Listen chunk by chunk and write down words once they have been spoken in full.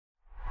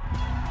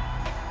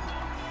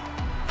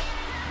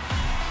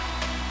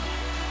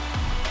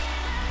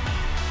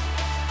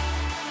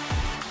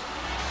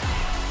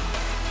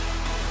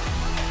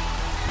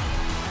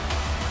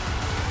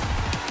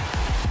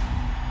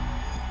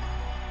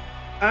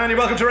And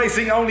welcome to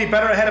Racing Only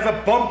Better, ahead of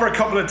a bumper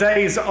couple of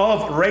days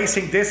of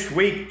racing this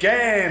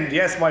weekend.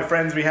 Yes, my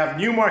friends, we have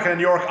Newmarket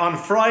and York on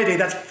Friday.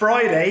 That's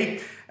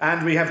Friday.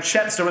 And we have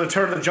Chepstow with a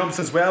turn of the jumps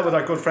as well with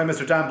our good friend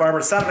Mr. Dan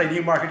Barber. Saturday,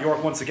 Newmarket,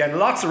 York once again.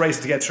 Lots of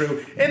races to get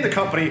through in the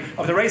company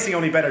of the Racing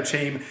Only Better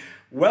team.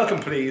 Welcome,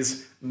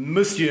 please,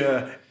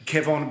 Monsieur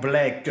Kevin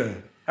Blake. How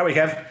are we,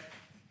 Kev?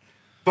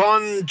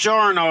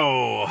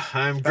 Buongiorno.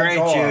 I'm great,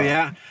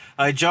 yeah.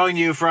 I join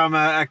you from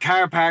a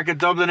car park at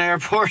Dublin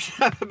Airport.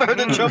 About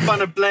to jump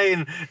on a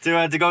plane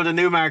to go to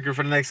Newmarket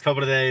for the next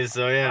couple of days.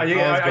 So yeah,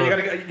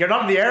 you're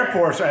not in the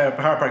airport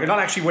car park. You're not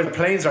actually where the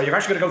planes are. You're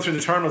actually going to go through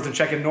the terminals and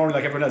check in normally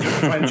like everyone else.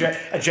 You're trying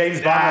a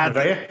James Bond,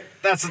 are you?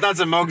 That's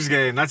a mugs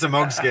game. That's a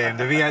mugs game.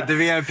 The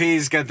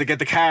VIPs get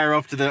the car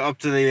up to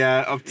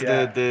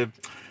the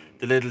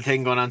little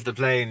thing going onto the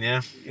plane,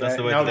 yeah? That's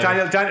the way to do it.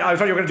 I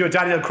thought you were going to do a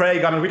Daniel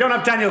Craig on it. We don't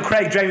have Daniel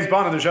Craig, James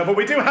Bond on the show, but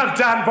we do have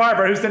Dan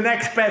Barber, who's the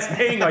next best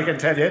thing, I can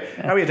tell you.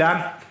 How are you,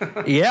 Dan?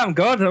 Yeah, I'm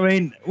good. I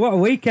mean, what a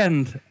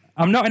weekend.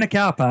 I'm not in a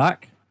car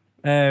park.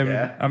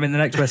 I'm in the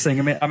next best thing.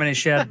 I'm in a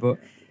shed, but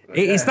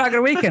it's that good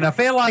a weekend. I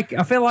feel like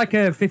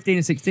a 15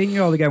 and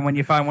 16-year-old again when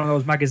you find one of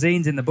those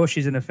magazines in the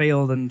bushes in the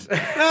field and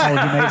all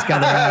your mates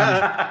gather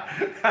around.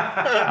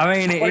 I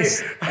mean, it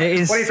is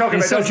what are you talking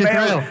about? such a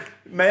thrill.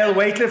 Male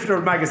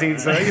weightlifter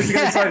magazines that I used to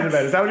get excited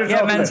about. Is that what you're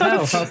talking Men's about?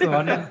 Health, that's the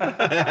one,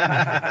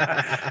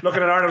 yeah.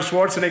 Looking at Arnold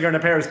Schwarzenegger in a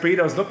pair of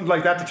Speedos, nothing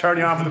like that to turn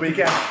you on for the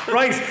weekend.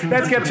 Right,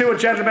 let's get to it,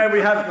 gentlemen. We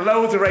have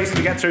loads of racing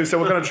to get through, so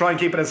we're going to try and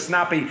keep it as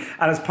snappy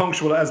and as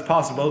punctual as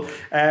possible.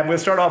 We'll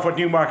start off with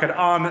Newmarket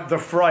on the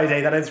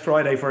Friday. That is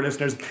Friday for our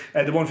listeners.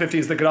 The 150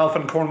 is the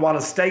Godolphin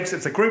Cornwallis Stakes.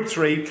 It's a Group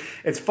 3.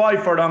 It's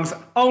 5 furlongs.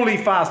 Only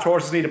fast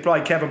horses need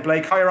apply. Kevin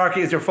Blake.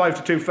 Hierarchy is your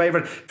 5-2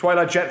 favourite.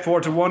 Twilight Jet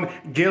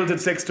 4-1. Gilded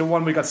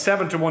 6-1. We got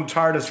 7-1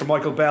 TARDIS for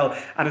Michael Bell,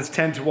 and it's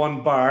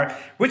 10-1 Bar.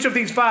 Which of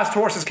these fast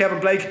horses, Kevin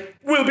Blake,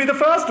 will be the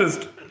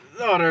fastest?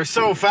 Oh, they're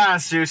so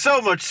fast, dude.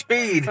 So much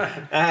speed. Look,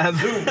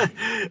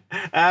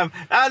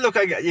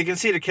 you can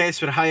see the case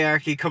with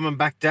Hierarchy coming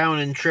back down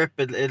in trip.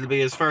 It'll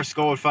be his first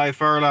go at 5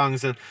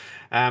 furlongs, and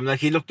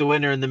he looked the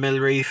winner in the Mill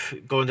Reef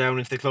going down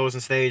into the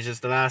closing stages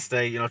the last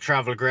day.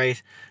 Travelled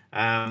great.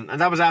 And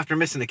that was after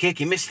missing the kick.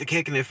 He missed the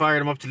kick and they fired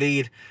him up to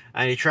lead,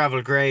 and he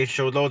travelled great,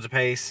 showed loads of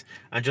pace,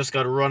 and just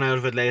got a run out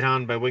of it late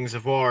on by Wings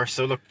of War.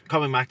 So look,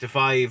 coming back to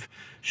 5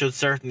 should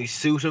certainly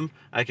suit him.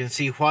 I can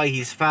see why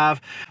he's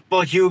fav.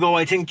 But Hugo,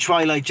 I think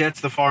Twilight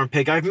Jet's the form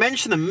pick. I've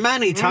mentioned him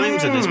many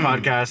times in this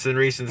podcast in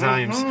recent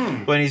times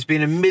when he's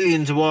been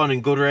 1,000,000 to 1 in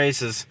good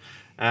races.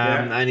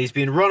 And he's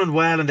been running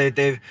well, and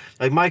they've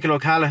like Michael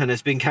O'Callaghan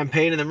has been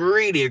campaigning them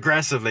really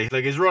aggressively.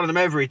 Like, he's running them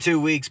every 2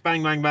 weeks,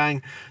 bang, bang,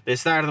 bang. They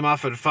started them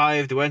off at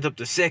 5, they went up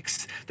to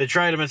 6, they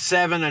tried him at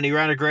 7, and he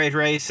ran a great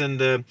race in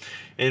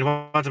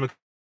what do we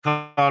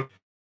call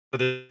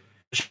the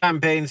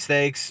Champagne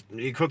Stakes.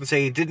 You couldn't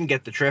say he didn't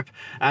get the trip,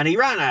 and he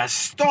ran a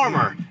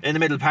stormer in the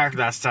middle park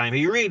last time.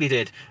 He really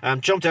did.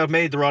 Jumped out,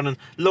 made the running,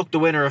 looked the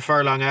winner a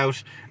furlong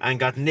out,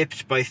 and got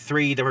nipped by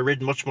 3 that were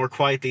ridden much more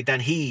quietly than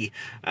he.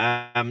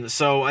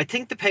 So I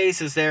think the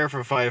pace is there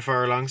for 5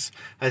 furlongs.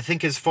 I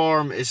think his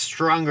form is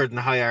stronger than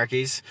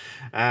Hierarchy's.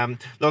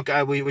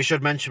 We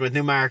should mention with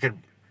Newmarket,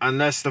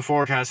 unless the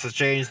forecast has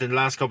changed in the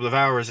last couple of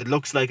hours, it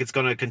looks like it's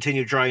going to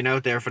continue drying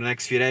out there for the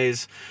next few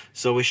days.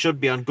 So we should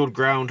be on good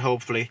ground,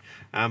 hopefully,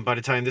 by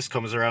the time this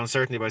comes around,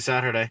 certainly by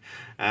Saturday.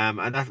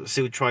 And that will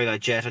suit Twilight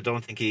Jet. I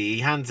don't think he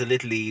hands a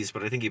little ease,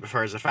 but I think he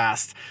prefers a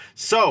fast.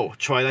 So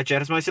Twilight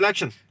Jet is my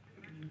selection.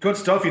 Good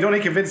stuff. You don't need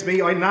to convince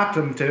me. I napped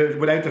him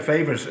without the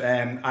favourite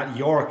at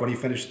York when he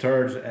finished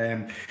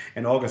 3rd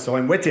in August. So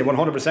I'm with you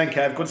 100%,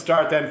 Kev. Good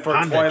start then for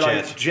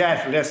Twilight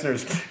Jet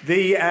listeners.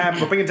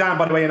 We're bringing Dan,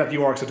 by the way, in at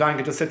York, so Dan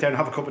can just sit there and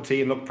have a cup of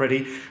tea and look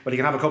pretty, but he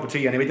can have a cup of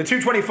tea anyway. The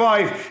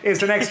 225 is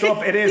the next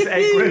up. It is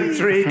a Group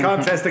 3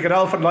 contest, the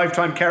Godolphin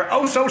Lifetime Care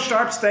Oh So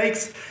Sharp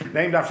Stakes,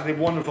 named after the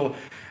wonderful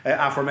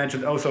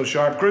aforementioned Oh So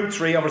Sharp. Group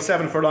 3 over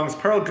 7 furlongs.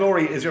 Pearl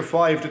Glory is your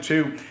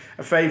 5-2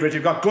 favourite.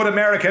 You've got Good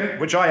American,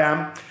 which I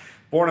am.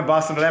 Born in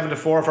Boston, 11-4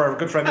 for our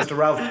good friend Mr.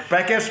 Ralph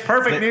Beckett.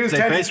 Perfect news,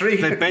 10-3.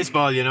 Play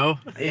baseball,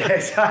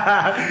 Yes.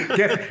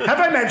 Have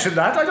I mentioned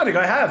that? I don't think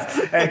I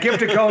have.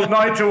 Gift of Gold,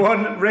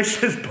 9-1.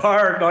 Rich's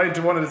Bar,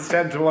 9-1, and it's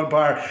 10-1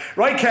 Bar.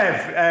 Right,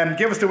 Kev,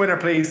 give us the winner,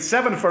 please.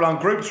 7 furlong,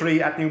 Group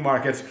 3 at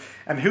Newmarket.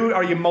 And who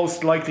are you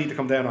most likely to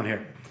come down on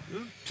here?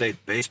 Play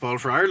baseball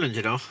for Ireland,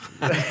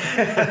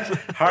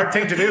 Hard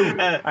thing to do.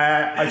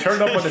 I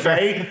turned up on the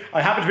day.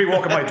 I happened to be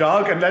walking my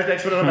dog, and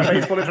next minute I'm at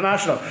Baseball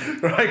International.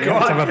 Right, go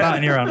on. Have a bat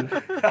in your hand.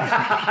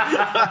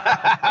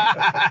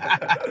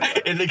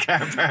 In the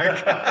car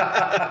park.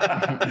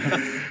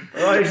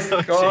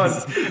 Right, go on.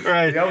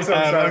 Right.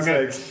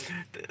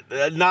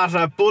 Not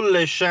a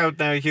bullish shout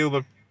now, Hugh,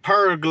 but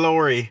Pearl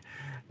Glory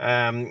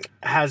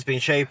has been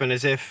shaping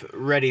as if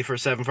ready for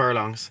 7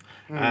 furlongs.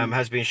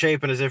 Has been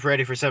shaping as if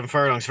ready for 7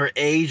 furlongs for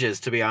ages,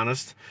 to be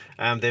honest.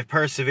 They've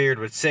persevered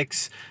with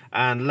 6,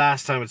 and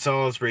last time at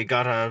Salisbury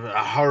got a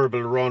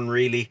horrible run,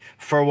 really,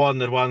 for one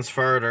that wants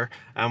further,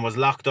 and was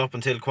locked up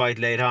until quite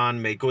late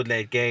on, made good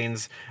late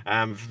gains.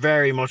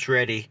 Very much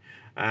ready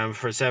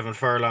for 7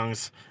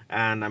 furlongs,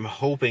 and I'm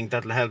hoping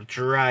that'll help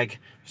drag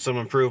some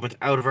improvement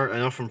out of her,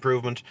 enough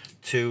improvement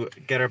to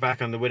get her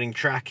back on the winning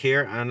track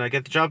here, and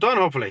get the job done,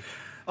 hopefully.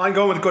 I'm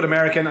going with Good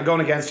American. I'm going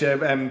against you,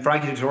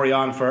 Frankie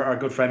Dettorian, for our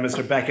good friend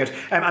Mr. Beckett.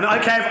 And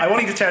Kev, I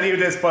wanted to tell you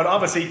this, but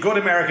obviously Good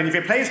American, if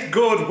you place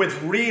good with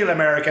Real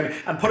American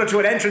and put it to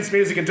an entrance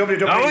music in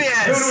WWE, oh,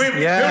 yes. who do we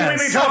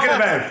be talking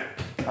about?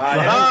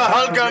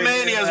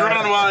 Hulkamania is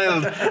running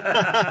wild.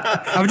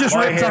 I've just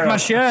ripped off my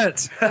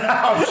shirt.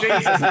 Oh,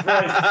 Jesus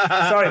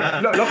Christ. Sorry.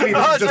 Luckily,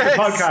 this is just a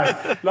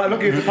podcast.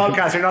 Luckily, it's a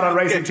podcast. You're not on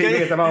racing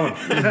TV at the moment.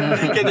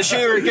 Get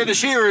the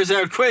shearers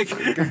out quick.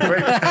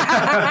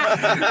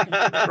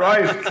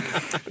 Right.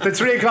 The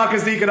 3 o'clock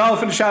is the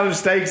Godolphin Challenge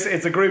Stakes.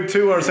 It's a Group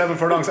 2 or 7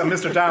 furlongs. And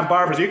Mr. Dan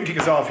Barbers, you can kick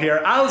us off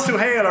here. Al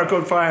Suhail, our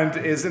good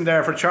friend, is in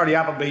there for Charlie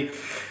Appleby.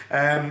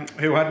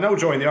 Who had no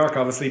joy in the arc,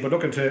 obviously, but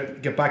looking to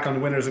get back on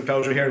the winners and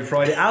closure here on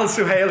Friday. Al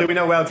Suhail, who we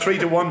know well,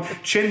 3-1.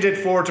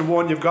 Chindit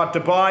 4-1. You've got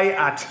Dubai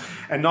at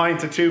a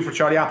 9-2 for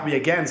Charlie Appleby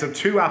again. So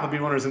 2 Appleby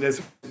runners in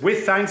this.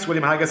 With thanks,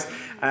 William Haggis,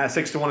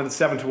 6-1 and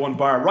 7-1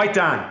 bar. Right,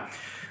 Dan.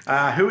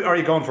 Who are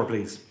you going for,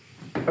 please?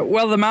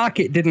 Well, the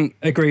market didn't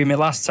agree with me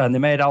last time. They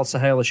made Al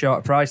Suhail a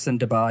shorter price than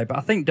Dubai, but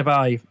I think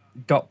Dubai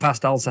got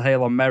past Al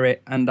Suhail on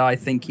merit, and I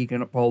think he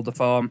can uphold the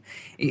form.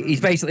 He's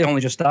basically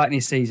only just starting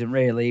his season,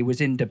 really. He was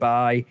in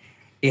Dubai.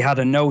 He had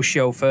a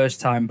no-show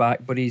first time back,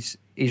 but he's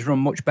run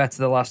much better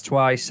the last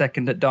twice.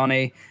 Second at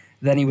Donny,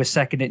 then he was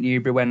second at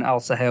Newbury when Al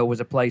Suhail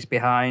was a place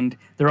behind.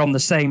 They're on the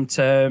same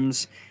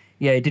terms.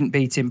 Yeah, he didn't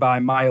beat him by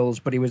miles,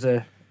 but he was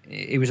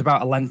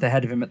about a length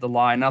ahead of him at the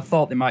line. I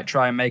thought they might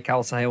try and make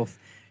Al Suhail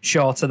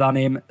shorter than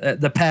him.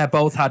 The pair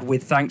both had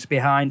With Thanks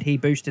behind. She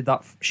boosted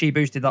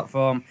that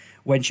form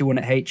when she won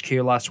at HQ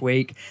last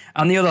week.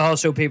 And the other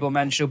horse who people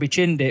mentioned will be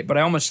Chindit, but it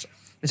almost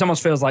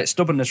feels like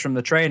stubbornness from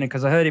the trainer,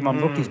 because I heard him on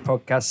Rookies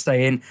podcast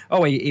saying,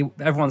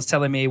 everyone's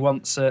telling me he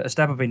wants a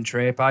step-up in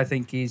trip. I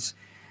think he's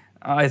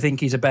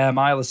a bare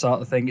miler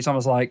sort of thing. It's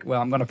almost like, well,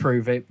 I'm going to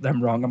prove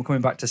them wrong. I'm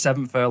coming back to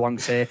 7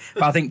 furlongs here.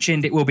 But I think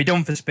Chindit will be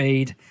done for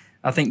speed.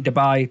 I think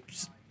Dubai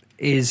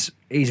is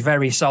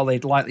very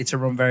solid, likely to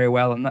run very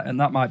well, and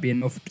that might be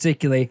enough,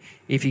 particularly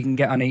if you can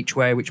get on each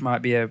way, which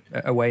might be a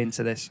way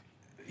into this.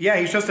 Yeah,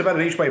 he's just about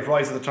an each way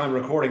price at the time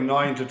of recording,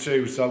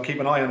 9-2. So keep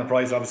an eye on the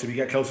price. Obviously, we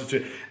get closer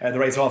to the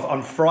race off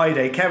on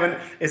Friday. Kevin,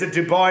 is it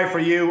Dubai for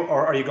you,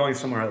 or are you going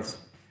somewhere else?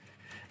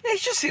 He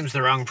just seems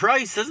the wrong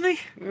price, doesn't he?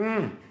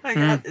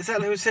 Is that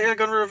Lusail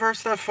going to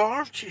reverse that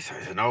form? Jeez,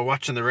 I don't know.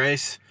 Watching the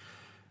race,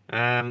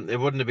 it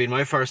wouldn't have been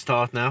my first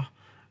thought now.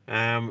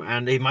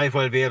 And he might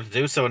well be able to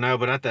do so now,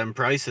 but at them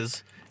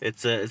prices,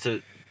 it's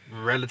a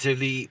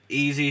relatively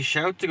easy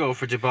shout to go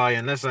for Dubai,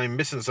 unless I'm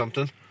missing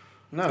something.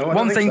 No,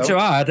 one thing to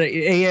add,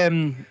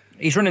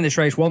 he's running this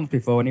race once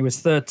before, and he was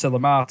third to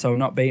Lamato,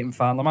 not beaten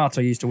Fan.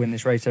 Lamato used to win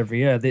this race every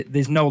year.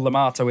 There's no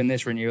Lamato in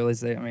this renewal, is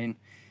there? I mean,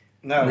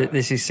 no.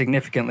 This is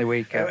significantly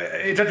weaker.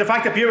 The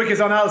fact that Buick is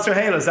on Al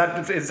Suhail, is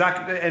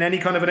that in any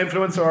kind of an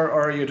influence, or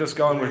are you just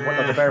going with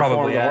what the bare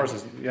form of the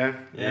horses?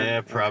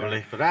 Yeah, probably.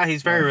 Okay. But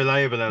he's very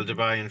reliable, Al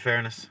Dubai, in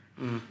fairness.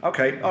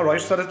 Okay, all right.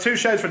 So the 2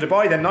 shouts for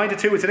Dubai then,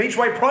 9-2. It's an each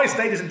way price,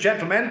 ladies and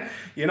gentlemen.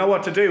 You know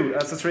what to do.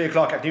 That's the 3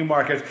 o'clock at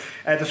Newmarket.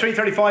 The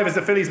 3:35 is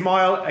the Fillies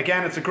Mile.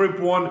 Again, it's a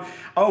Group 1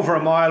 over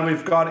a mile.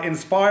 We've got In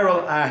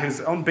Spiral, who's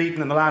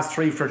unbeaten in the last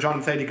 3 for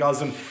John Thady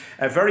Gosden.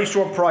 A very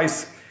short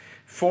price,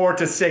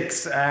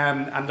 4-6,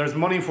 and there's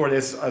money for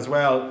this as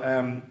well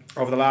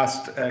over the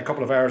last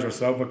couple of hours or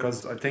so,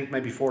 because I think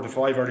maybe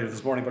 4-5 earlier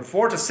this morning, but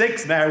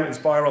 4-6 now in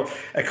Spiral.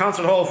 A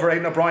Concert Hall for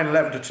Aidan O'Brien,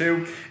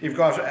 11-2. You've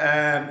got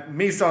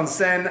Mise en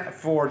Scène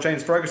for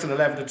James Ferguson,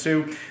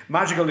 11-2.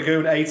 Magical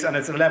Lagoon, 8, and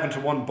it's an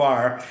 11-1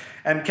 bar.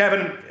 And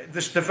Kevin,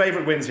 the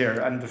favourite wins here,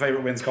 and the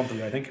favourite wins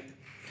comfortably, I think.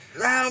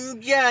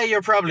 Yeah,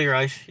 you're probably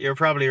right.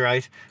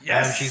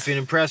 Yes. She's been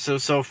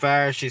impressive so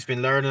far. She's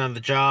been learning on the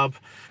job.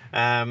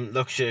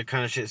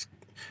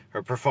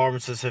 Her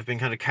performances have been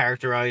kind of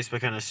characterised by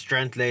kind of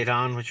strength late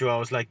on, which you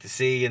always like to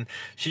see, and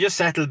she just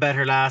settled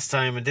better last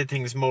time and did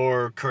things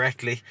more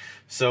correctly.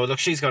 So look,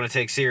 she's going to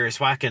take serious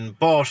whacking,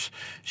 but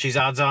she's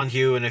odds on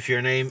Hugh, and if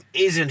your name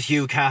isn't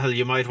Hugh Cahill,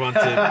 you might want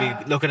to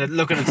be looking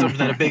at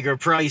something at a bigger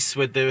price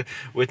with the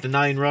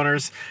 9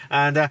 runners.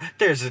 And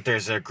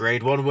there's a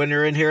Grade 1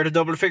 winner in here at a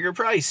double figure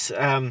price,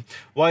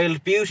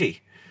 Wild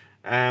Beauty.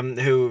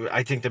 Who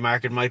I think the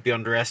market might be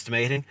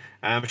underestimating.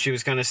 She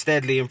was kind of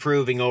steadily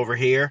improving over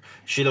here.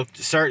 She looked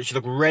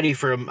ready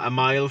for a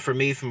mile for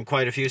me from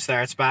quite a few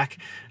starts back.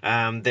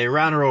 They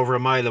ran her over a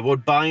mile at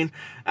Woodbine,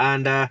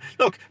 and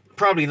look,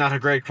 probably not a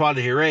great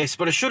quality race,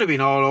 but it should have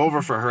been all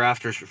over for her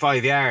after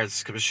 5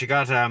 yards, because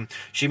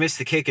she missed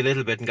the kick a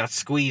little bit and got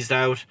squeezed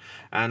out,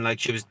 and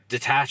she was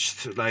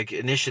detached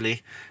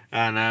initially.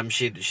 and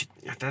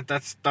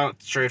that's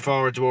not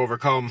straightforward to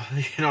overcome,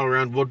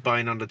 around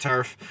Woodbine on the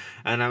turf,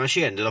 and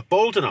she ended up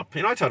bolting up.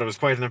 I thought it was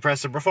quite an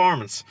impressive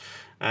performance.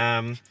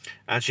 And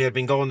she had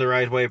been going the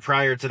right way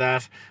prior to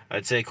that.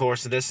 I'd say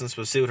course and distance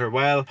will suit her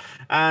well.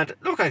 And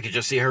look, I could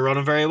just see her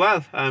running very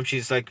well.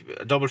 She's like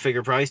a double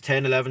figure price,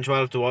 10, 11,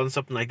 12 to 1,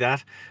 something like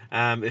that.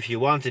 If you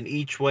want an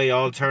each way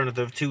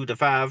alternative to the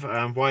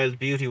Fav, Wild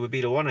Beauty would be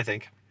the one, I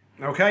think.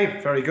 Okay,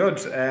 very good.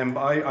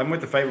 I'm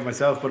with the favourite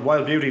myself, but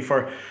Wild Beauty,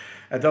 for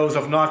those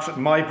of not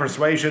my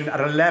persuasion,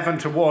 at 11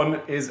 to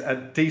 1 is a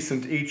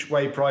decent each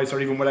way price, or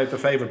even without the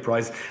favourite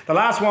price. The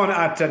last one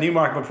at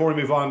Newmarket before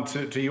we move on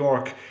to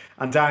York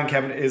and Dan,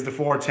 Kevin, is the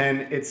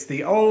 410. It's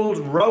the old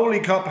Rowley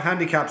Cup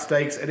Handicap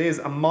Stakes. It is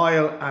 1.5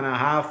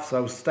 miles,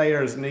 so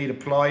stayers need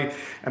apply.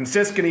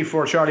 Siskiny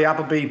for Charlie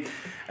Appleby,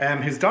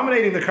 who's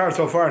dominating the card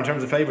so far in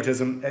terms of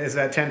favouritism, is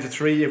 10 to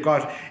 3. You've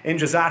got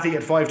Injazati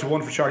at 5 to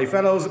 1 for Charlie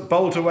Fellows.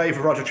 Bolt Away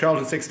for Roger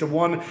Charlton, 6 to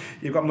 1.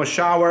 You've got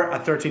Mushower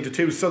at 13 to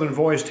 2. Southern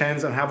Voyage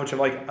 10s, and have what you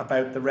like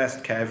about the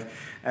rest, Kev.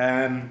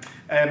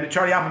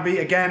 Charlie Appleby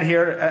again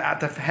here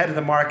at the head of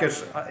the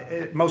market.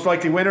 Most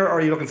likely winner, or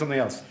are you looking at something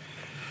else?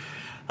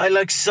 I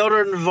like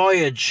Southern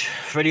Voyage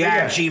for the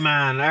Archie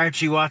man,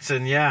 Archie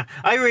Watson. Yeah,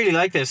 I really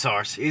like this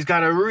horse. He's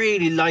got a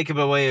really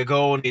likeable way of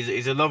going.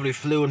 He's a lovely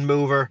fluid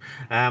mover.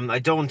 I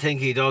don't think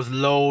he does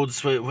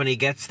loads when he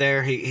gets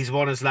there. He's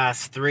won his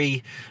last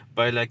 3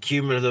 by like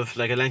cumulative,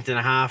 like a length and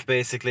a half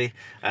basically,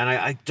 and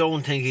I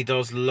don't think he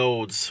does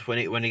loads when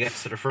he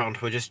gets to the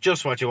front, which is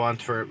just what you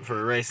want for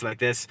a race like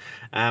this.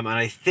 And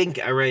I think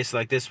a race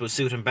like this will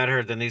suit him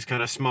better than these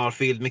kind of small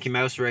field Mickey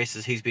Mouse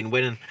races he's been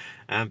winning,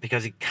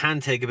 because he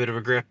can take a bit of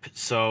a grip,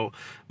 so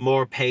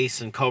more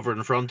pace and cover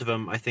in front of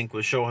him I think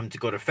will show him to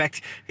good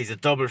effect. He's a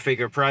double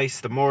figure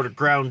price. The more the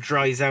ground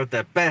dries out,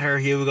 the better,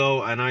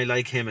 Hugo, and I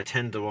like him at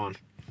 10 to 1.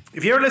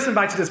 If you're listening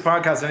back to this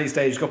podcast at any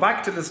stage, go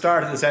back to the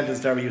start of the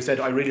sentence there where you said,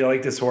 I really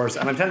like this horse.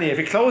 And I'm telling you, if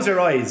you close your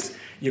eyes,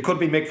 you could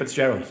be Mick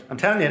Fitzgerald. I'm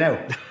telling you now.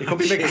 You could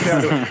be Mick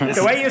Fitzgerald.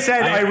 The way you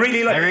said, I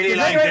really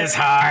like this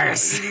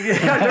horse.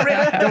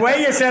 The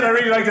way you said, I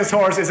really like this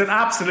horse is an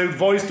absolute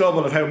voice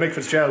double of how Mick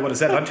Fitzgerald would have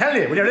said it. I'm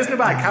telling you, when you're listening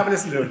back, have a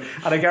listen to it.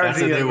 And I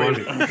guarantee you will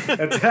be.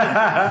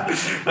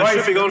 I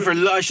should be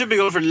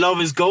going for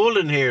Love is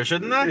Golden here,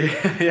 shouldn't I?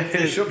 Yeah,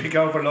 you should be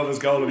going for Love is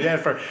Golden. Yeah,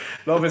 for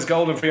Love is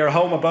Golden for your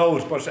home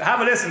abode. But have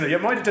a listen. You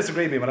might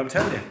disagree with me, but I'm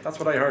telling you, that's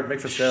what I heard.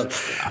 Mick Fitzgerald.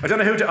 I don't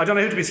know who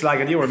to be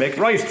slagging, you or Mick.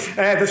 Right,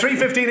 the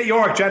 3:15 at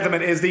York,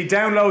 gentlemen, is the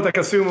download the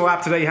Casumo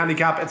app today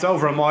handicap. It's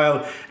over a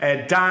mile.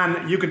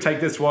 Dan, you can take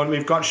this one.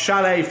 We've got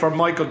Chalet for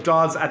Michael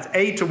Dodds at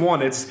 8 to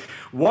 1. It's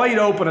wide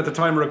open at the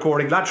time of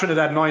recording. La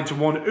Trinidad 9 to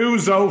 1.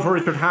 Ouzo for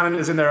Richard Hannon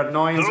is in there at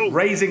 9s. Oh.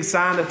 Raising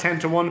Sand at 10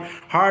 to 1.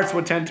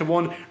 Hartswood 10 to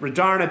 1.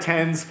 Redarn at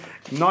 10s.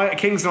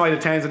 King's Knight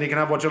at 10s, and you can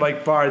have what you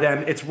like bar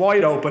then. It's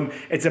wide open.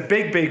 It's a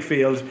big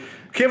field.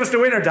 Give us the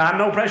winner, Dan.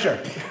 No pressure.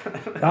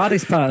 The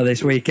hardest part of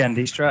this weekend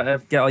is trying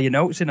to get all your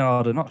notes in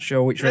order. Not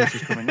sure which race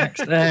is coming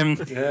next.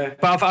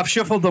 But I've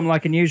shuffled them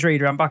like a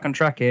newsreader. I'm back on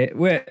track here.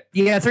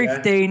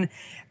 3:15.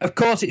 Of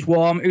course, it's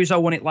warm.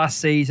 Ouzo won it last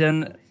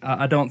season.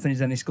 I don't think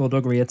there's any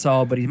skullduggery at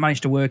all, but he's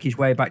managed to work his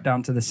way back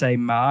down to the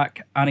same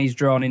mark, and he's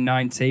drawn in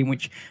 19,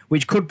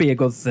 which could be a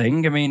good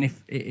thing. I mean,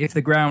 if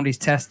the ground is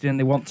tested and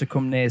they want to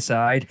come near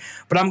side.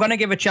 But I'm going to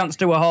give a chance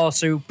to a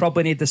horse who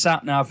probably need the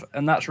sat-nav,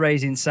 and that's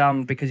Raising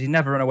Sand, because he's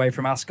never run away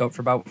from Ascot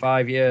for about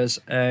 5 years.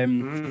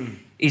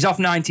 He's off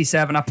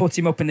 97. I put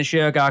him up in the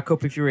Shergar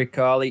Cup, if you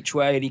recall, each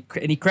way,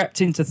 and he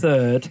crept into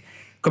third,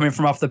 coming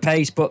from off the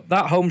pace. But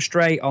that home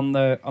straight on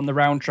the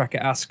round track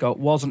at Ascot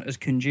wasn't as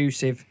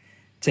conducive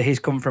to his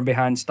come from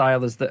behind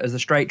style as the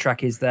straight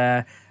track is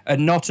there,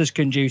 and not as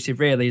conducive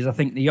really as I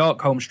think the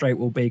York home straight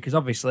will be, because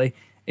obviously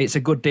it's a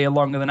good deal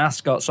longer than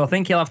Ascot. So I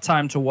think he'll have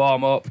time to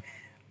warm up.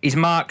 His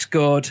mark's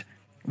good.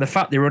 The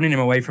fact they're running him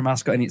away from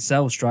Ascot in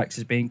itself strikes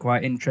as being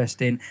quite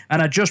interesting.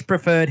 And I just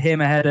preferred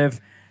him ahead of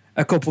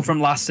a couple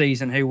from last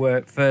season who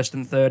were first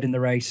and third in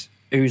the race,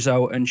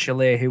 Ouzo and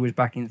Chalet, who was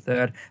back in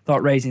third.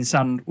 Thought Raising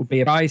Sand would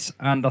be a price,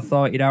 and I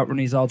thought he'd outrun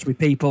his odds with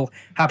people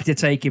happy to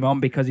take him on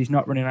because he's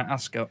not running at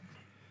Ascot.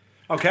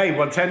 Okay,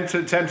 well, 10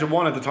 to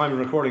 1 at the time of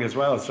recording as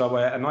well. So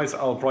a nice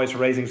old price for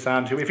Raising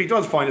Sand, who, if he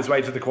does find his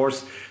way to the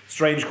course,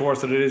 strange course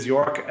that it is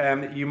York,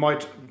 you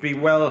might be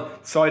well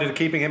sided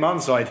keeping him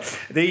on side.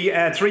 The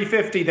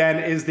 3:50 then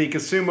is the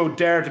Casumo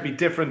Dare to Be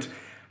Different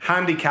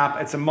handicap.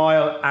 It's 1.6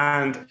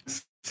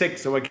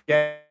 miles. So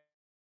again,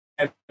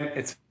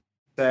 it's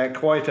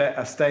quite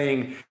a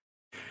staying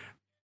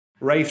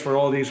race for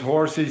all these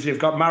horses. You've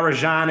got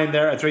Marajan in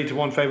there, a 3 to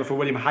 1 favourite for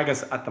William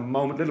Haggis at the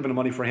moment. A little bit of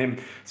money for him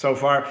so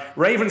far.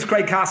 Ravens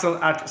Craig Castle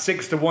at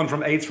 6 to 1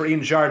 from 8s for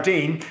Ian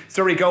Jardine.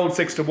 Surrey Gold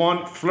 6 to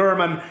 1.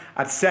 Flurman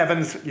at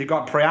 7s. You've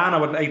got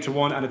Priano at an 8 to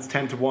 1, and it's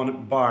 10 to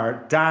 1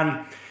 bar.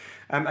 Dan,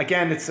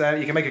 again, it's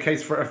you can make a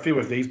case for a few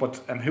of these, but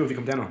who have you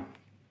come down on?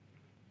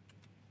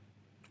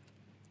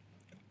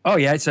 Oh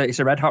yeah, it's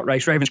a red hot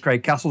race. Ravens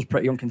Craig Castle's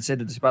pretty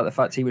unconsidered, despite the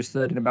fact he was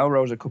third in the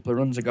Melrose a couple of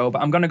runs ago.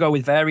 But I'm going to go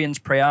with Variance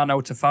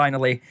Priano to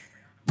finally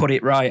put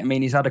it right. I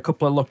mean, he's had a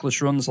couple of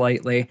luckless runs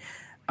lately.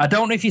 I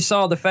don't know if you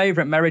saw the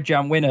favourite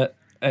Merijan win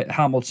at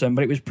Hamilton,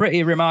 but it was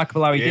pretty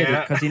remarkable how he did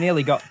it, because he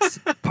nearly got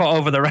put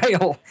over the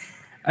rail.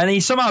 And he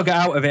somehow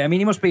got out of it. I mean,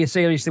 he must be a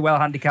seriously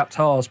well-handicapped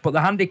horse, but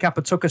the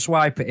handicapper took a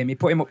swipe at him. He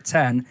put him up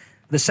 10.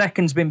 The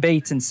second's been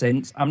beaten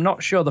since. I'm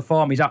not sure the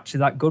form is actually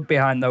that good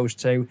behind those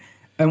two.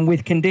 And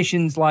with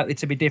conditions likely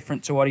to be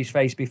different to what he's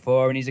faced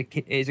before, and he's a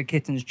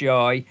kitten's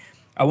joy,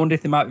 I wonder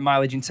if there might be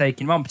mileage in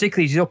taking him on,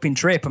 particularly as he's up in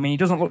trip. I mean, he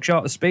doesn't look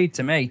short of speed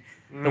to me,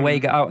 the way he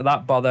got out of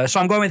that bother. So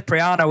I'm going with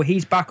Priano.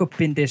 He's back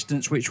up in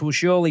distance, which will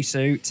surely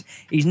suit.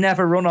 He's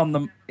never run on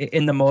them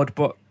in the mud,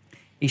 but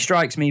he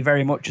strikes me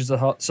very much as the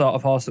sort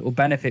of horse that will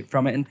benefit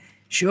from it. And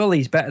surely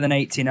he's better than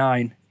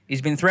 89.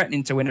 He's been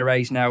threatening to win a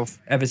race now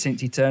ever since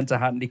he turned to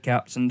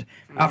handicaps. And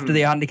after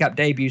the handicap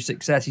debut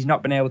success, he's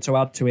not been able to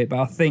add to it. But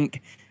I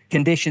think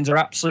conditions are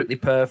absolutely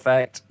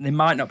perfect. They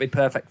might not be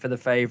perfect for the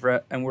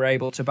favourite, and we're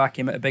able to back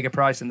him at a bigger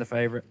price than the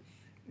favourite.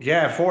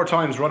 Yeah, 4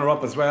 times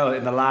runner-up as well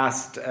in the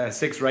last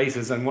 6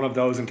 races, and one of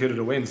those included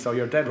a win. So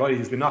you're dead right.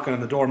 He's been knocking on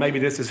the door. Maybe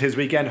this is his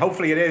weekend.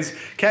 Hopefully it is.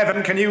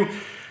 Kevin, can you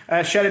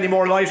shed any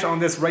more light on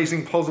this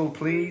racing puzzle,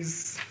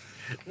 please?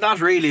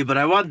 Not really, but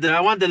I want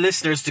the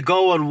listeners to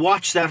go and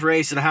watch that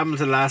race in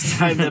Hamilton last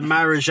time that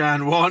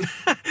Merijan won,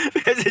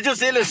 because it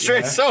just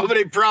illustrates so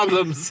many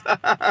problems.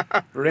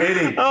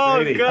 Really? Oh,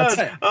 really?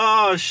 God.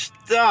 Oh,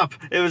 stop.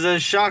 It was a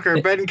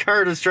shocker. Ben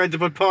Curtis tried to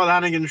put Paul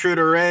Hannigan through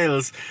the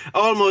rails,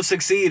 almost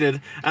succeeded,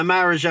 and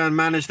Merijan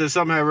managed to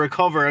somehow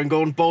recover and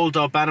go and bolt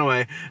up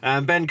anyway.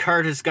 And Ben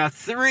Curtis got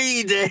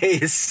 3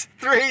 days.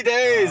 3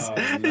 days.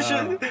 Oh,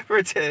 no. For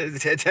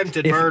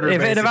attempted murder.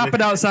 If it had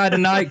happened outside a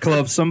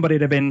nightclub,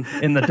 somebody'd have been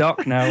in the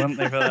dock now, wouldn't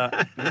they, for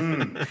that?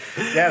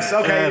 Yes,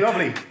 okay,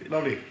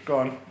 lovely. Go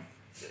on.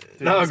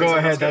 No, go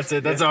ahead. That's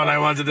it. That's all I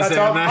wanted to say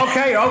on that.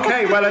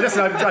 Okay. Well,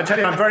 listen, I tell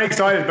you, I'm very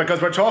excited because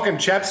we're talking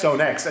Chepstow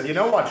next. And you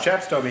know what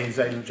Chepstow means,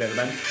 ladies and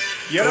gentlemen?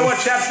 You know what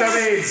Chepstow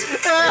means?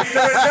 It's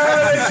the return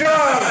of the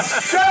drums.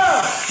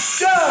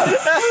 Jump!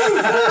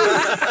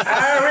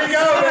 There we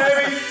go,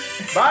 baby.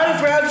 Might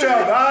as well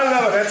jump. I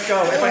love it. Let's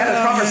go. If I had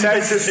a proper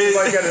sense, you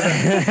might get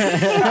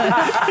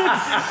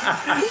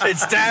it.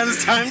 It's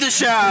Dan's time to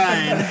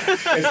shine.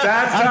 It's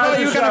Dan's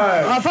time to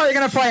shine. I thought you were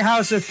going to play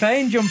House of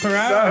Pain, jump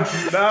around.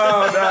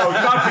 No.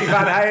 You've got to be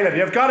Van Halen.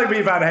 You've got to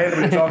be Van Halen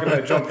when you're talking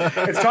about jump.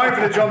 It's time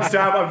for the jump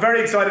stamp. I'm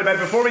very excited about it.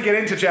 Before we get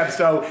into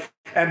Chepstow,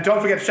 and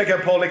don't forget to check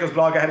out Paul Nicholls'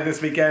 blog ahead of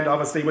this weekend.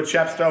 Obviously, with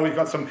Chepstow, we've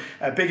got some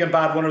big and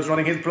bad winners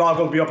running. His blog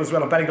will be up as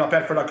well on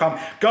betting.betfair.com.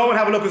 Go and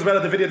have a look as well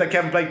at the video that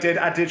Kevin Blake did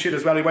at Ditchit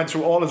as well. He went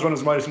through all his runners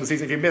and riders from the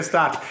season. If you missed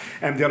that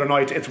the other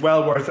night, it's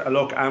well worth a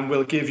look, and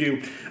will give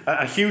you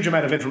a huge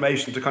amount of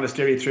information to kind of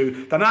steer you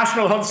through the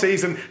National Hunt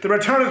season, the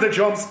return of the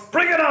jumps.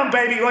 Bring it on,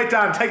 baby. Right,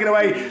 Dan, take it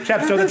away.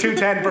 Chepstow, the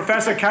 210.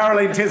 Professor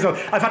Caroline Tisdale.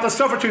 I've had to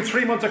suffer through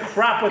 3 months of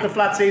crap with the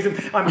flat season.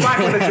 I'm back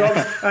with the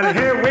jumps, and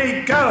here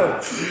we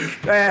go.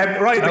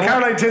 Right, the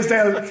Caroline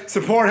Tisdale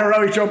Support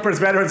Heroic Jumpers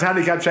Veterans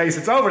Handicap Chase.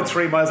 It's over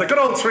 3 miles. A good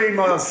old 3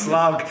 mile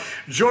slog.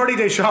 Jordi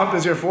Deschamps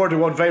is your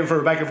 4-1 favourite for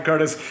Rebecca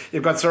Curtis.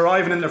 You've got Sir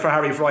Ivan in there for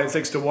Harry Fry at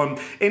 6-1.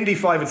 Indy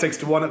 5 at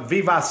 6-1.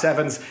 Vivas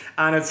 7s.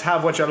 And it's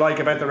have what you like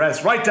about the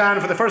rest. Right, Dan,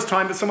 for the first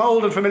time, there's some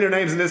old and familiar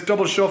names in this.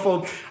 Double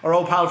Shuffle, our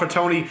old pal for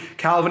Tony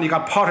Calvin. You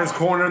got Potter's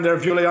Corner in there,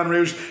 Violon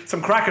Rouge.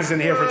 Some crackers in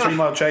here for a 3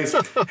 mile chase.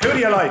 Who do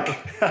you like?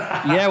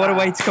 Yeah, what a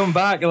way to come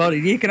back.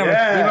 You can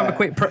have a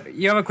quick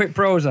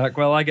Prozac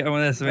while I get on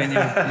with this. I mean,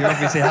 you're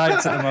obviously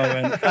hyped at the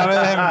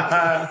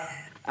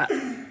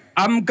moment.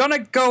 I'm going to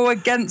go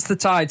against the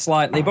tide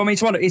slightly, but I mean,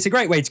 it's a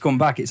great way to come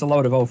back. It's a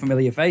load of old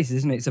familiar faces,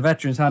 isn't it? It's a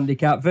veterans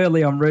handicap.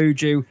 Verlion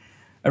Rouge,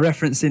 a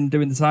reference in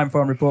doing the time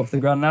form report for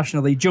the Grand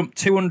National. He jumped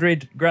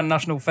 200 Grand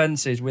National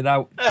fences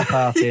without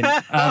departing,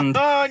 and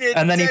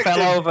then he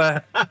fell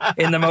over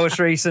in the most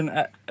recent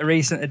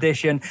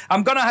edition.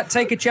 I'm going to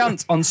take a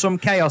chance on some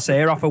chaos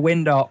here off a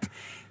wind up.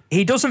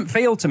 He doesn't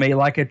feel to me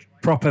like a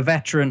proper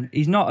veteran.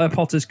 He's not a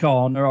Potter's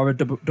Corner or a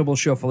double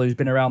Shuffle who's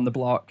been around the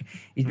block.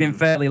 He's been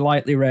fairly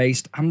lightly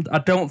raced. I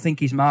don't think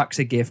his mark's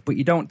a gift, but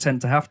you don't tend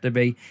to have to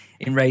be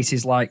in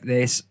races like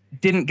this.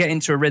 Didn't get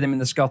into a rhythm in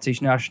the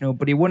Scottish National,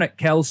 but he won at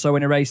Kelso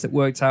in a race that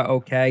worked out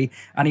okay,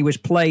 and he was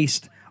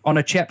placed on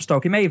a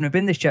Chepstow. He may even have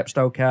been this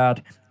Chepstow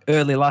card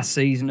early last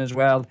season as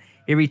well.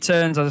 He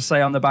returns, as I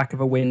say, on the back of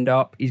a wind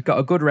up. He's got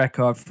a good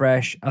record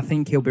fresh. I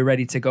think he'll be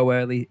ready to go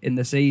early in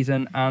the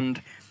season,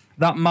 and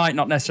that might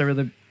not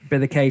necessarily be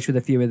the case with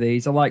a few of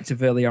these. I like to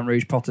Verlion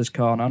Rouge, Potter's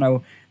Corner. I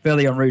know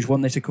Verlion Rouge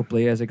won this a couple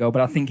of years ago,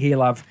 but I think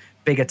he'll have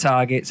bigger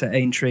targets at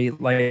Aintree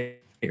later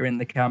in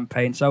the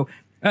campaign. So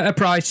at a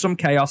price, some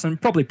chaos,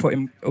 and probably put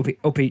him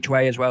up each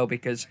way as well,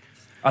 because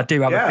I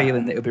do have a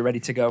feeling that he'll be ready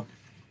to go.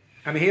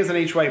 And he is an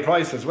each way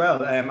price as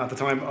well at the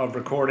time of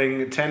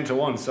recording,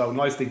 10-1. So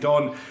nicely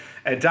done.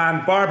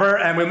 Dan Barber,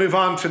 and we'll move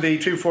on to the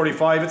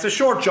 245. It's a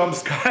short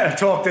jumps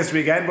talk this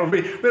weekend, but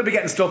we'll be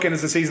getting stuck in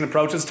as the season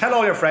approaches. Tell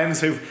all your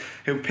friends who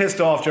pissed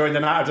off during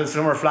the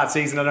summer flat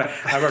season and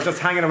are just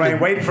hanging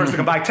around waiting for us to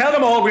come back. Tell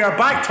them all we are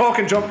back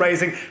talking jump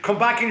racing. Come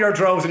back in your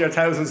droves and your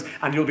thousands,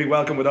 and you'll be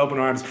welcome with open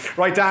arms.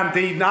 Right, Dan,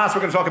 the last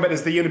we're going to talk about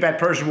is the Unibet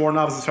Persian War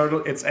Novices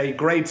Hurdle. It's a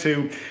grade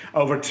 2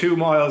 over 2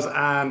 miles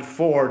and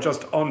 4,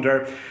 just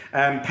under.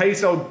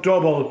 Peso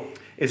double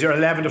is your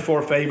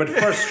 11-4 favourite.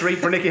 First street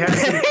for Nicky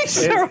Henderson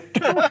is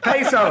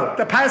Paso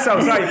double.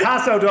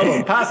 Paso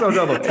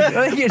double.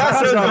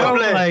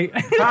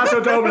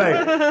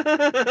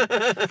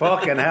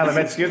 Fucking hell, I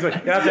mean, excuse me.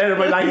 You have to edit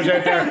my language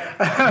out there.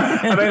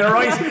 I mean,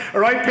 a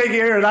right pig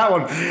ear in that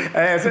one.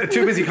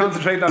 Too busy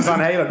concentrating on Van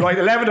Halen. Right,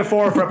 11-4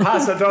 for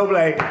Paso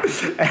Doble.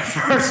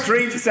 First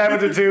street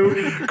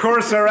 7-2.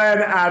 Courseran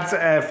at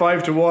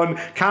 5-1.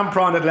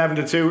 Campron at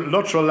 11-2.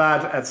 Luttrell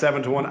Lad at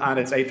 7-1, and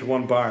it's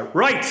 8-1 bar.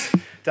 Right.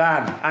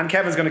 Dan, and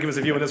Kevin's going to give us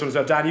a view on this one as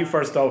well. Dan, you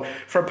first though.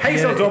 For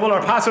Peso double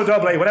or Paso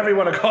Doble, whatever you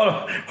want to call it,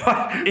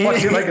 what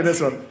do you like in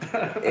this one?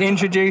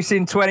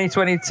 Introducing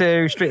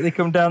 2022 Strictly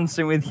Come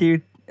Dancing with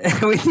Hugh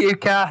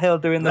Cahill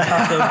doing the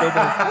Paso double.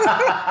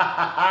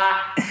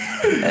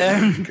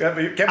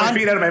 Get my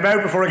feet out of my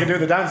mouth before I can do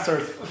the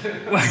dancers.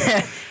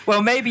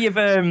 Well, maybe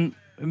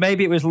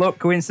it was luck,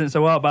 coincidence,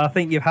 or what, but I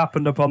think you've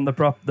happened upon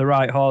the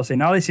right horse.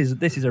 Now this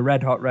is a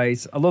red hot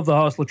race. I love the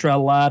horse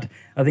Luttrell Lad.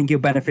 I think he'll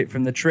benefit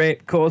from the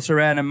trip.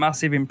 Courseran, a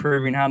massive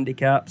improving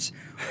handicaps.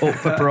 Up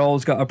for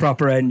Parole's got a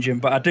proper engine,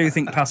 but I do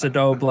think Paso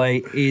Doble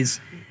is.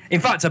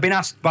 In fact, I've been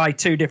asked by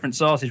 2 different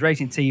sources,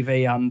 Racing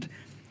TV and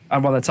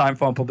one of the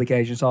Timeform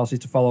publication sources,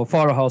 to follow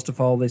for a horse to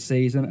follow this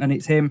season, and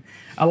it's him.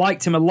 I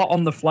liked him a lot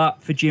on the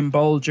flat for Jim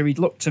Bolger. He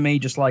looked to me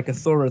just like a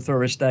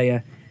thorough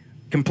stayer,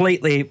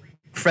 completely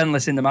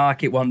friendless in the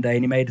market one day,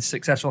 and he made a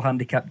successful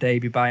handicap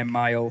debut by a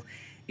mile.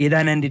 He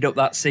then ended up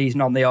that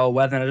season on the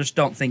all-weather, and I just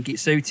don't think it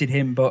suited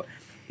him, but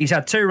he's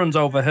had 2 runs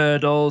over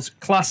hurdles.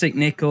 Classic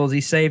Nichols.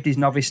 He saved his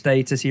novice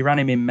status. He ran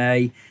him in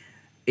May.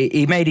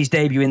 He made his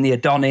debut in the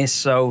Adonis,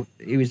 so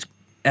he was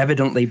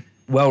evidently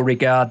well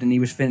regarded, and he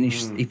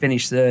finished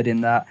 3rd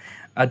in that.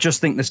 I just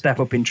think the step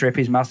up in trip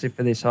is massive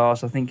for this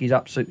horse. I think he's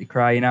absolutely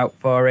crying out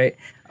for it.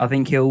 I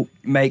think he'll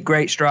make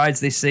great strides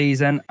this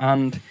season,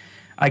 and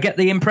I get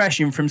the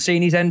impression from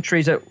seeing his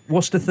entries at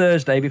Worcester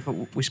Thursday,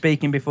 before we're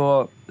speaking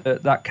before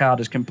that card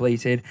is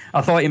completed,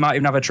 I thought he might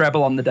even have a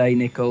treble on the day,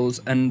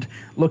 Nichols. And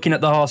looking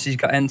at the horse he's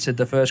got entered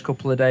the first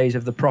couple of days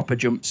of the proper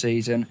jump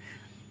season,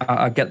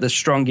 I get the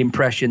strong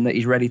impression that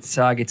he's ready to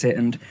target it.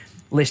 And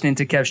listening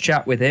to Kev's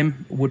chat with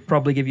him would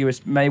probably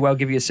may well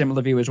give you a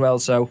similar view as well.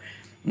 So,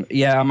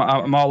 yeah,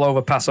 I'm all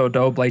over Paso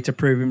Doble to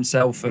prove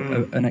himself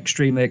an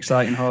extremely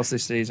exciting horse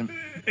this season.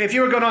 If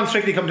you were going on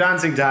Strictly Come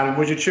Dancing, Dan,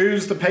 would you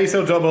choose the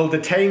Peso double, the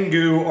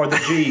Tengu, or the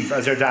Jeeve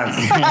as your dance?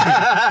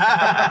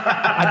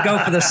 I'd go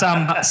for the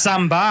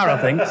Sambar, I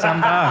think.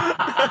 Sambar.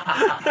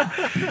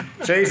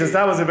 Jesus,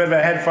 that was a bit of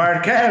a head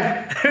fart.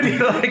 Kev, who do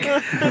you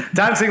like?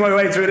 Dancing my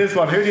way through this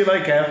one. Who do you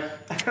like,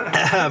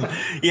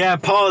 Kev? Yeah,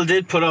 Paul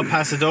did put up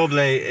Paso Doble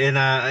in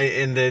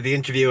the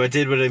interview I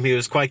did with him. He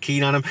was quite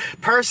keen on him.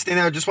 Personally,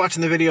 now just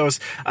watching the videos,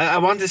 I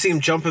want to see him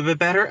jump a bit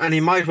better, and he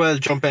might well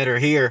jump better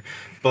here.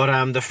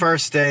 But the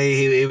first day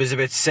he was a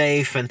bit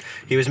safe, and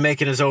he was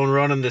making his own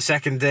run on the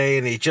second day,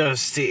 and he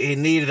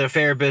needed a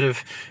fair bit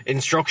of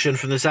instruction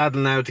from the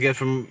saddle now to get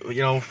from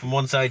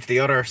one side to the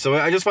other. So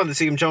I just want to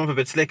see him jump a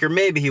bit slicker.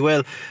 Maybe he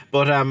will.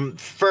 But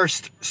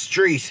first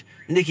street,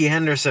 Nicky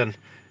Henderson,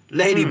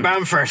 Lady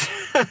Bamford.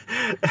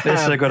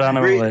 This is a good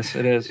animal, this.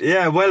 It is.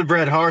 Yeah,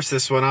 well-bred horse,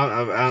 this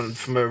one.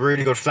 From a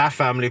really good flat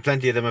family.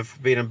 Plenty of them have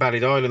been in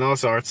Ballydoyle and all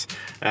sorts.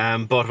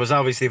 But was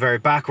obviously very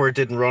backward.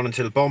 Didn't run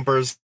until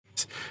bumpers.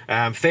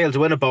 Failed to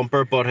win a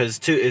bumper, but his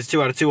 2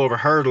 out of 2 over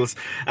hurdles.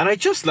 And I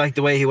just like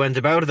the way he went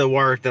about the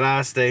work the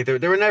last day.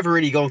 They were never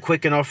really going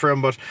quick enough for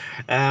him, but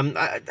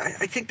I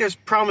think there's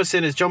promise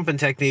in his jumping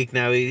technique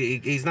now.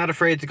 He's not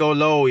afraid to go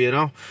low,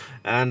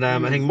 and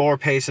I think more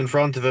pace in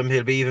front of him,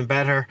 he'll be even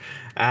better.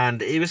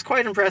 And he was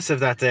quite impressive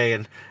that day,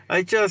 and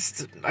I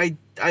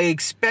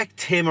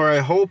expect him, or I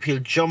hope he'll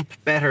jump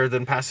better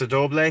than Paso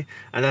Doble,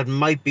 and that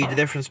might be the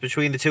difference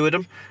between the 2 of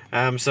them.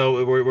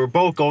 So we're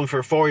both going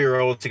for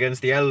 4-year-olds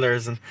against the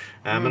elders, and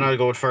I'll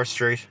go with First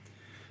Street.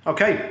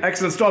 Okay,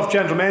 excellent stuff,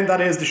 gentlemen. That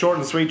is the short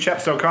and sweet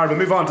Chepstow card. We'll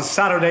move on to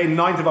Saturday,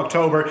 9th of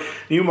October.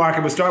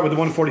 Newmarket will start with the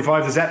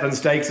 145, the Zetland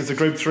Stakes. It's a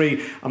Group 3,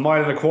 a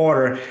mile and a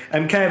quarter.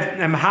 Kev,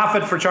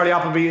 Hafford for Charlie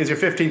Appleby is your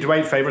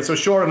 15-8 favourite, so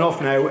sure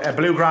enough now.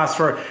 Bluegrass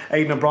for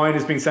Aidan O'Brien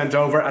is being sent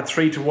over at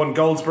 3-1.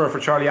 Goldsboro for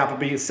Charlie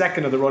Appleby is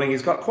second of the running.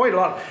 He's got quite a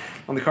lot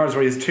on the cards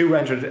where he has 2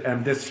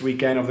 entered this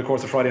weekend over the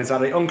course of Friday and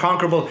Saturday.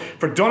 Unconquerable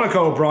for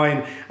Donegal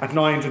O'Brien at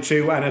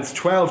 9-2, and it's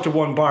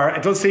 12-1 bar.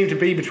 It does seem to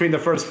be between the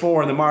first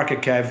 4 in the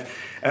market, Kev.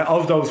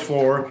 Of those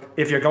 4,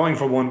 if you're going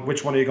for one,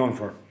 which one are you going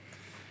for?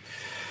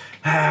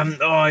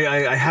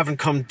 I haven't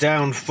come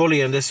down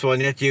fully on this one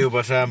yet,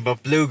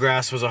 but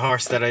Bluegrass was a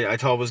horse that I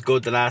thought was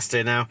good the last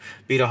day. Now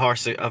beat a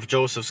horse of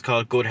Joseph's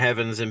called Good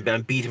Heavens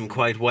and beat him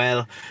quite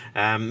well.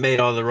 Made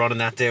all the running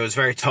that day. It was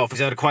very tough. He's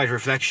had a quiet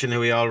reflection, who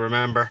we all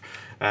remember.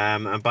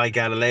 And by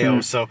Galileo.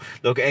 So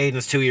look,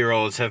 Aidan's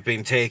 2-year-olds have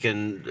been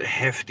taking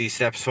hefty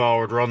steps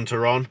forward, run to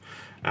run.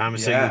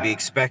 So you'd be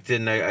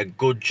expecting a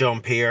good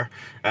jump here.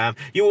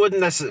 You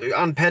wouldn't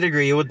on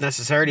pedigree, you wouldn't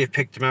necessarily have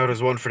picked him out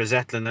as one for the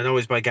Zetland. I know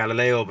he's by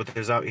Galileo, but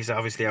he's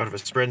obviously out of a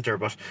sprinter,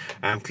 but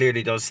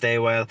clearly does stay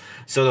well.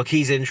 So look,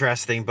 he's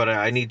interesting, but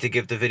I need to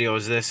give the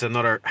videos this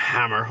another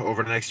hammer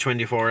over the next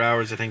 24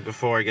 hours, I think,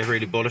 before I get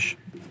really bullish.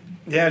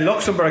 Yeah,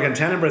 Luxembourg and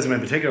Tenebrism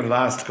in particular in the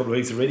last couple of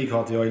weeks, it really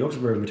caught the eye.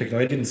 Luxembourg in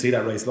particular, I didn't see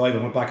that race live. I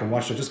went back and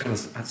watched it, just kind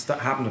of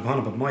happened upon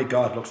it. But my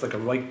God, looks like a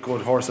right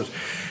good horse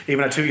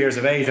even at 2 years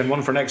of age, and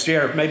one for next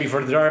year, maybe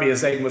for the Derby,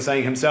 as Aidan was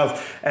saying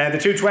himself. The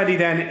 220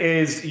 then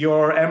is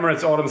your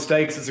Emirates Autumn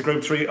Stakes. It's a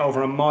Group 3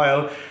 over a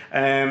mile.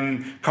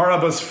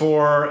 Corabus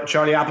for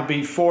Charlie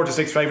Appleby, 4 to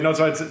 6 favourite. No,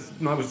 so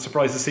I'm not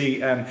surprised to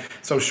see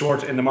so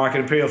short in the market.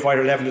 Imperial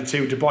Fighter 11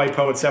 to 2, Dubai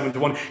Poet 7 to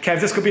 1. Kev,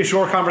 this could be a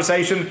short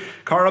conversation.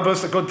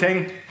 Corabus, a good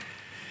thing.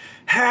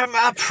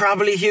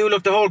 Probably, Hugh.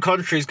 Look, the whole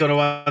country is going to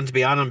want to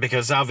be on him,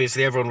 because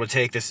obviously everyone would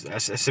take this a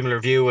similar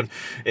view, and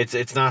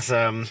it's not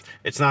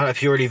a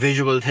purely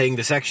visual thing.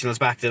 The sectionals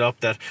backed it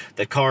up that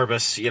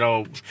Corbus,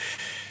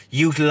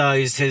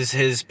 utilised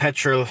his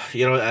petrol,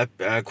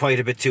 quite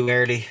a bit too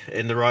early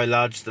in the Royal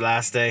Lodge the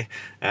last day.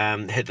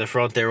 Hit the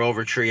front there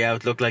over 3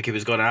 out. Looked like he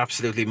was going to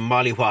absolutely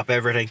mollywhop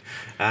everything.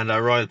 And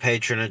Royal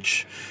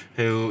Patronage,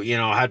 who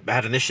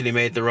had initially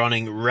made the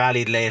running,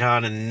 rallied late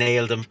on and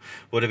nailed him.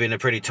 Would have been a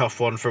pretty tough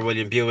one for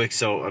William Buick,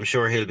 so I'm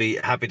sure he'll be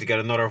happy to get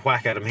another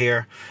whack at him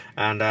here.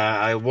 And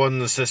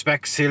one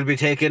suspects he'll be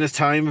taking his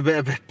time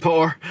a bit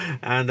more,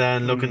 and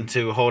then looking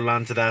to hold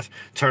on to that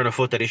turn of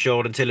foot that he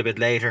showed until a bit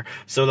later.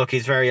 So look,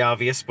 he's very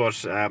obvious,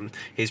 but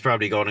he's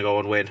probably going to go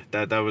and win.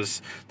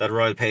 That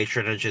Royal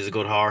Patronage is a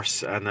good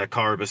horse, and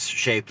Corbus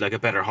shaped like a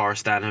better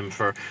horse than him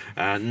for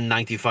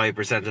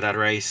 95% of that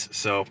race.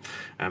 So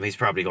he's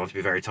probably going to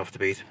be very tough to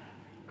beat.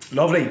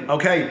 Lovely.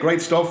 Okay,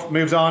 great stuff.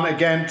 Moves on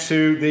again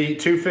to the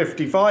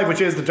 255, which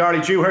is the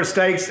Darley Dewhurst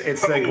Stakes.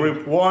 It's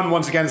Group 1.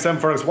 Once again, St.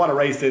 Fergus, what a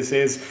race this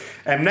is.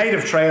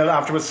 Native Trail,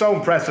 after it was so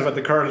impressive at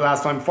the Curragh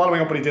last time,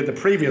 following up what he did the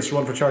previous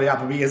run for Charlie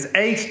Appleby, is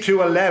 8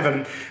 to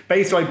 11.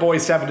 Bayside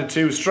Boys 7 to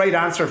 2. Straight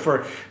answer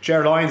for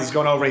Ger Lyons is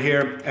going over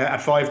here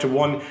at 5 to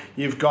 1.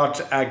 You've got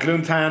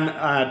Gloontan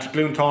at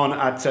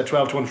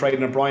 12 to 1 for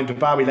Aidan O'Brien.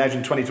 Dubawi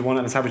Legend 20 to 1,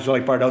 and it's Average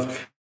Like Bardos.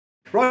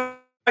 Right.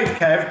 Right,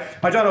 Kev,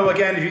 I don't know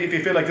again if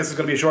you feel like this is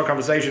going to be a short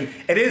conversation.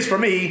 It is for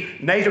me.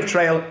 Native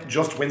Trail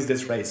just wins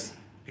this race.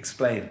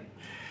 Explain.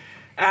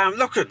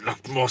 Look,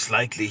 most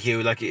likely,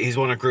 Hugh. Like, he's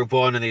won a Group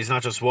 1, and he's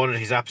not just won it,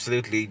 he's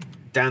absolutely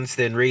danced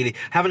in, really.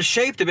 Having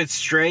shaped a bit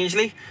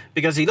strangely,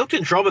 because he looked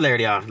in trouble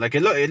early on. Like,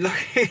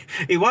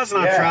 he was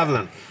not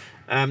travelling.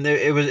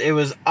 It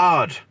was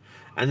odd.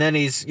 And then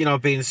he's,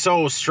 been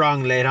so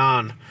strong late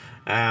on,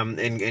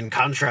 in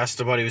contrast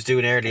to what he was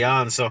doing early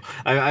on. So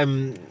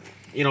I'm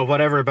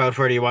whatever about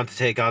whether you want to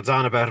take odds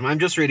on about him, I'm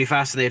just really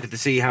fascinated to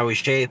see how he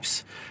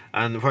shapes,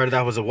 and whether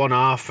that was a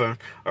one-off or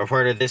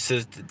whether this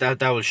is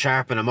that will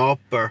sharpen him up,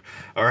 or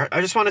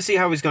I just want to see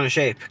how he's going to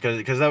shape,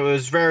 because that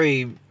was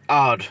very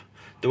odd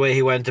the way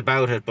he went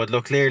about it. But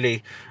look,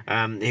 clearly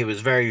he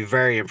was very,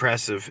 very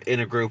impressive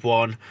in a Group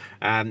 1.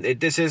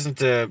 This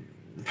isn't a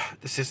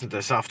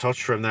soft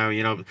touch for him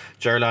now.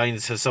 Ger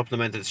Lyons has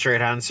supplemented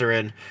Straight Answer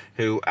in,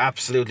 who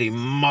absolutely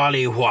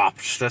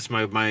mollywhopped. That's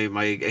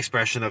my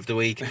expression of the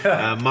week.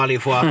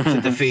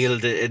 Mollywhopped the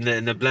field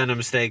in the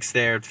Blenheim Stakes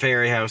there at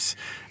Fairyhouse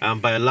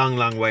by a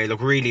long way.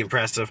 Look, really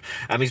impressive.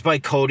 He's by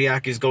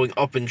Kodiak, who's going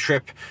up in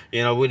trip.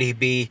 Will he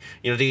be?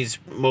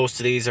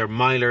 Most of these are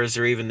milers,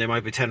 or even they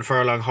might be 10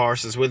 furlong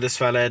horses. Will this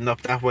fella end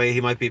up that way?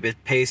 He might be a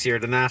bit pacier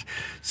than that.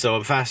 So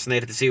I'm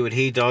fascinated to see what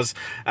he does.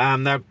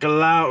 Now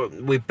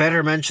Galau, we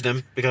better mention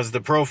him, because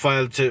the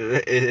profile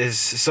is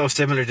so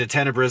similar to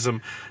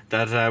Tenebrism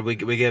that we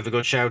gave a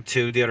good shout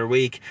to the other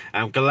week.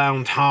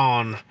 Galount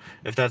Hahn,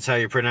 if that's how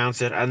you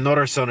pronounce it,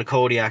 another son of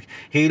Kodiak.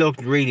 He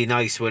looked really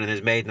nice winning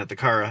his maiden at the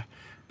Curragh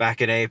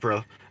back in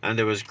April, and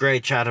there was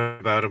great chat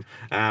about him.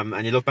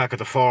 And you look back at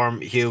the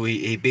form, Hugh,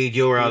 he beat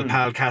your old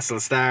pal Castle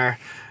Star,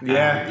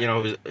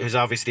 who's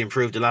obviously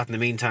improved a lot in the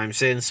meantime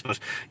since, but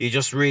you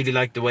just really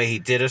liked the way he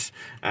did it.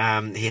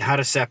 He had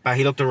a setback.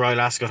 He looked a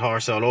Royal Ascot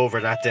horse all over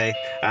that day.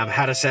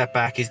 Had a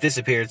setback. He's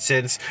disappeared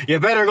since. You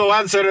better go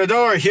answer the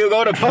door,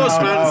 Hugo. The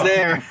postman's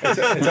there.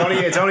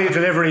 It's only a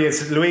delivery.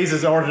 Louise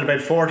has ordered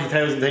about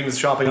 40,000 things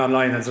shopping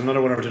online. There's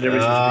another one of her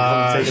deliveries which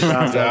we take it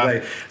fast all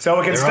day. So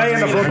we can stay in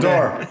the front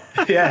door.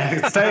 Yeah,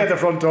 we can stay at the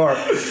front door.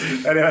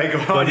 Anyway, go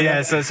on. But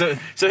yeah, so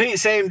he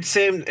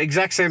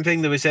exact same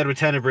thing that we said with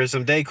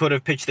Tenebrism. They could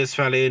have pitched this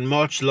fella in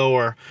much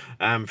lower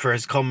for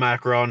his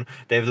comeback run.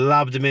 They've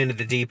lobbed him in at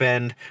the deep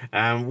end.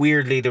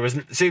 Weirdly, there was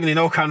seemingly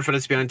no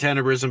confidence behind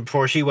Tenebrism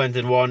before she went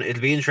and won.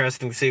 It'll be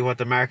interesting to see what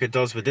the market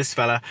does with this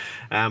fella,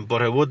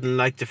 but I wouldn't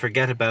like to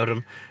forget about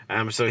him.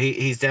 So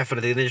he's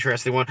definitely an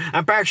interesting one.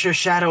 And Berkshire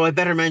Shadow, I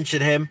better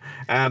mention him.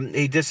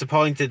 He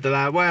disappointed the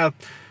lad. Well,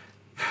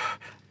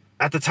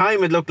 at the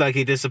time it looked like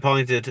he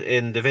disappointed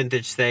in the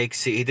vintage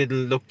stakes. He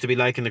didn't look to be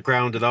liking the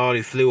ground at all.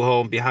 He flew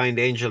home behind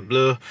Angel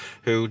Bleu,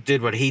 who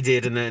did what he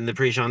did in the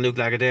Prix Jean-Luc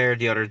Lagardère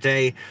the other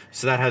day,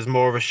 so that has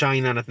more of a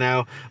shine on it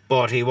now.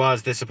 But he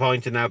was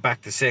disappointed now,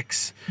 back to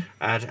 6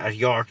 at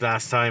York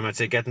last time. I'd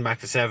say getting back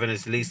to 7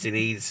 is the least he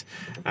needs,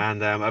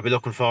 and I'll be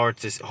looking forward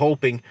to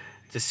hoping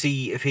to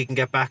see if he can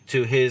get back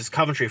to his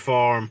Coventry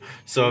form.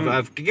 So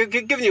I've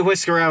given you a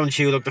whisk around,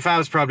 Hugh. Look, the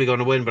Fab's probably going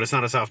to win, but it's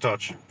not a soft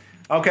touch.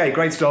 Okay,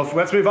 great stuff.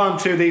 Let's move on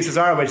to the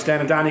Cesarewitch then,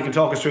 and Danny can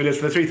talk us through this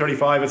for the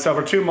 335. It's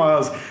over 2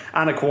 miles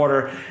and a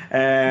quarter.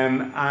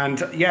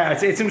 And yeah,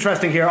 it's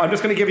interesting here. I'm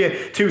just going to give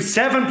you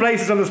 7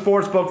 places on the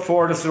sports book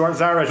for the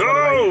Cesarewitch.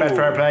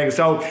 Betfair playing.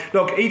 So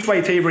look, each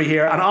way Thievery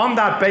here, and on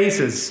that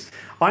basis,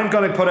 I'm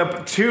going to put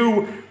up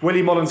 2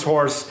 Willie Mullins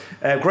horse,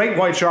 Great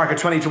White Shark at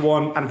 20 to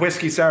 1 and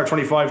Whiskey Sour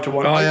 25 to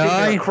 1.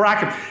 I think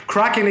they're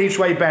cracking each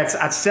way bets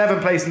at 7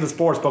 places in the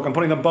sports book. I'm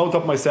putting them both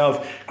up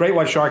myself. Great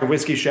White Shark and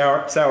Whiskey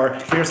Sour.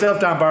 For yourself,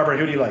 Dan Barber,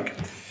 who do you like?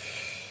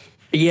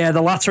 Yeah,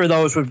 the latter of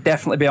those would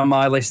definitely be on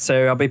my list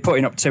too. I'll be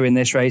putting up 2 in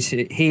this race.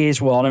 He is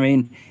one. I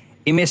mean,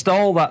 he missed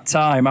all that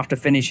time after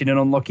finishing an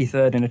unlucky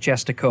 3rd in a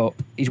Chester Cup.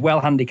 He's well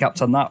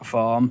handicapped on that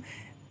form,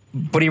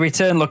 but he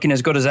returned looking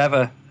as good as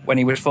ever when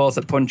he was 4th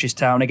at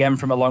Punchestown, again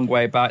from a long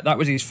way back. That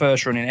was his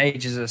first run in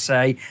ages, as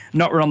I say.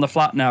 Not run on the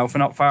flat now for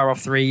not far off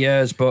 3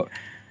 years, but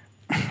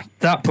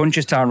that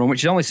Punchestown run,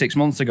 which is only 6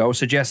 months ago,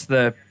 suggests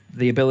the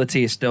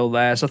ability is still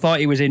there. So I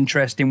thought he was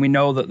interesting. We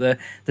know that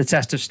the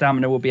test of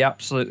stamina will be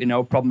absolutely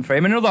no problem for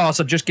him. Another horse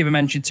I'll just give a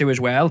mention to as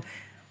well,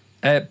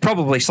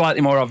 probably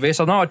slightly more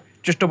obvious, although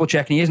just double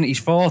checking, he isn't his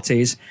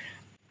 40s.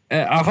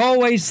 I've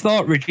always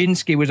thought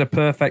Roginski was a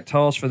perfect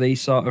horse for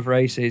these sort of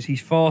races.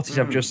 His 40s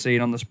I've just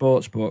seen on the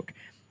sports book.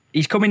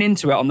 He's coming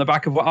into it on the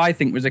back of what I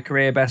think was a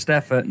career best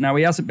effort. Now,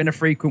 he hasn't been a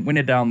frequent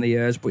winner down the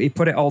years, but he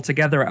put it all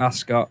together at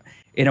Ascot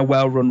in a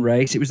well-run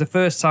race. It was the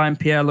first time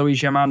Pierre-Louis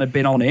Germain had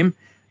been on him.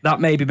 That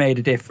maybe made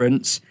a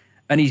difference.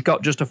 And he's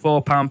got just a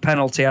 £4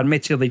 penalty.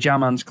 Admittedly,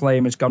 Germain's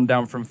claim has gone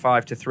down from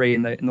 5 to 3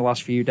 in the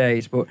last few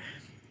days. But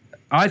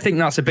I think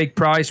that's a big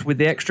price with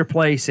the extra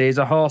places.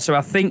 A horse who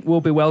I think will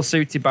be well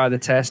suited by the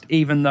test,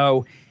 even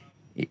though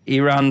he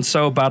ran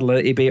so badly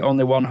that he beat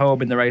only 1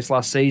 home in the race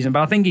last season.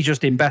 But I think he's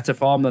just in better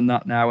form than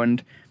that now,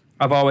 and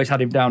I've always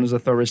had him down as a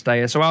thorough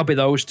stayer. So I'll be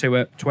those 2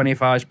 at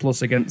 25s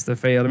plus against the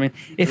field. I mean,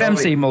 if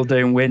MC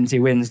Muldoon wins, he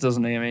wins,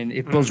 doesn't he? I mean,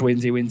 if Buzz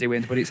wins, he wins, he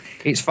wins. But it's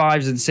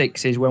 5s and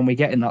 6s when we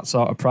get in that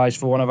sort of price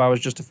for one of ours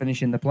just to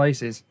finish in the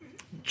places.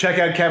 Check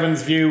out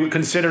Kevin's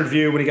considered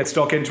view when he gets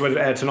stuck into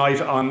it tonight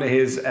on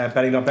his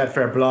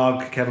betting.betfair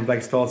blog. Kevin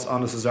Blake's thoughts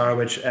on the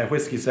Cesarewitch,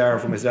 Whiskey Sour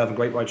for myself and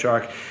Great White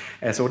Shark.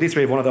 So at least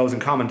we have one of those in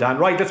common, Dan.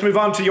 Right, let's move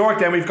on to York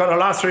then. We've got our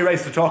last 3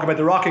 races to talk about.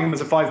 The Rockingham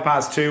is a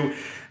 2:05.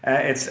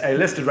 It's a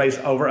listed race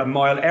over a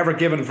mile. Ever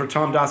Given for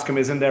Tom Dascombe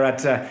is in there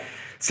at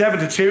 7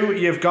 to 2.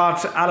 You've got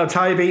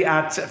Alotaibi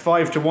at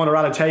 5 to 1, or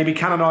Alotaibi.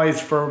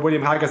 Canonized for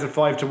William Haggas at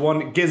 5 to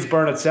 1.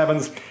 Gisburn at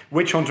 7s.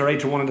 Witch Hunter 8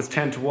 to 1, and it's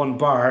 10 to 1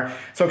 bar.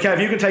 So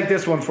Kev, you can take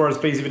this one for us,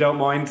 please, if you don't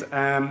mind.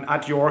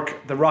 At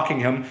York, the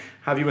Rockingham.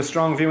 Have you a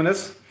strong view on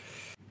this?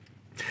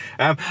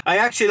 I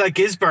actually like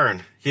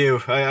Gisburn,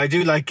 Hugh. I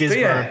do like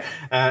Gisburn.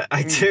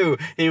 I do.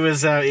 He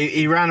was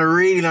he ran a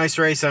really nice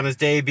race on his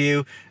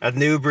debut at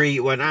Newbury.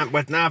 Went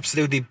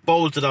absolutely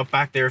bolted up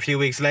back there a few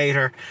weeks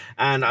later,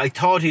 and I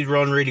thought he'd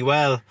run really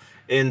well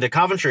in the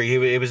Coventry.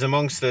 He was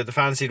amongst the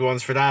fancied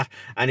ones for that,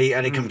 and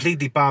he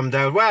completely bombed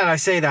out. Well, I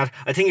say that.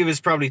 I think he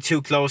was probably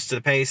too close to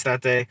the pace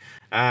that day,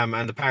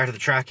 and the part of the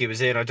track he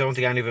was in. I don't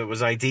think any of it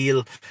was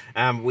ideal.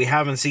 We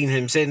haven't seen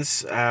him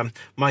since.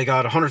 My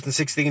God,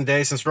 116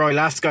 days since Roy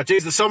Lascott.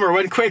 Jeez, the summer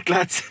went quick,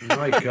 lads.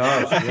 My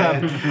God,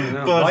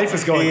 yeah. But life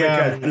is going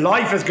quick.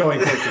 Life is going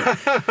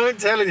quick. I'm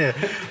telling you.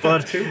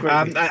 But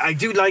I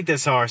do like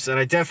this horse, and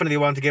I definitely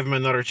want to give him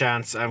another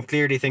chance.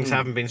 Clearly things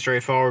haven't been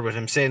straightforward with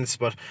him since,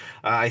 but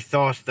I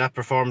thought that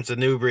performance at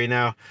Newbury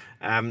now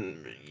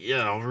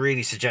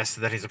really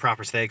suggested that he's a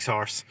proper stakes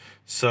horse.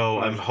 So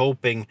I'm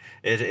hoping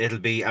it'll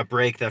be a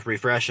break that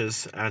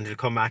refreshes, and he'll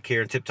come back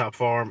here in tip-top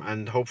form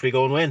and hopefully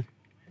go and win.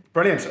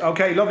 Brilliant.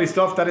 Okay, lovely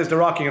stuff. That is the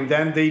Rockingham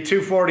then. The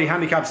 240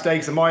 handicap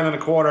stakes, a mile and a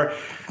quarter.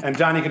 And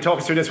Dan, you can talk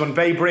us through this one.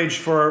 Bay Bridge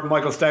for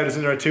Michael Stout is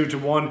in there at 2 to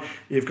 1.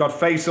 You've got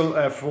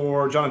Faisal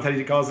for John and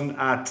Teddy Cousin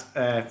at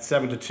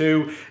 7 to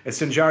 2.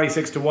 Sinjari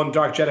 6 to 1.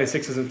 Dark Jedi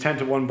 6s and 10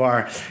 to 1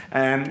 bar.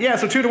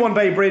 So 2 to 1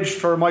 Bay Bridge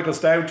for Michael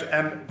Stout.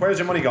 Where's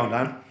your money gone,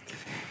 Dan?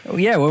 Oh,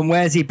 yeah, well,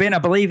 where's he been? I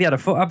believe he had a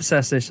foot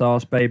abscess, this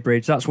horse, Bay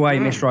Bridge. That's why he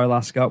missed Roy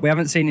Lascott. We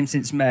haven't seen him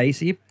since May,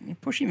 so you're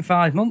pushing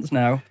 5 months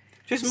now.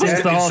 Just must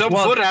have been some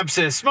foot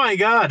abscess. My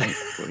God.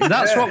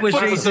 That's what was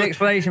the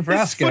explanation for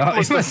Ascot.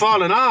 His foot must have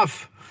fallen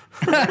off.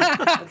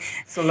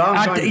 It's a long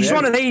time. It's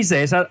one of these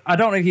days. I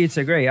don't know if you'd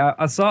agree.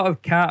 I sort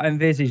of can't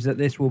envisage that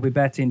this will be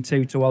betting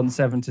 2-1,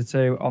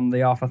 7-2 on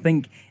the off. I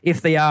think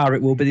if they are,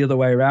 it will be the other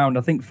way around.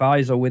 I think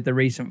Faisal, with the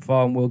recent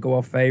form, will go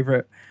off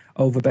favourite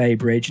over Bay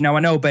Bridge. Now, I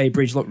know Bay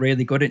Bridge looked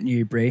really good at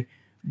Newbury,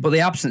 but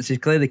the absence is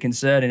clearly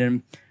concerning.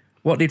 And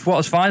what has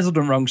Faisal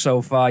done wrong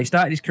so far? He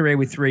started his career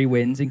with 3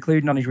 wins,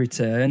 including on his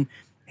return.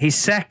 His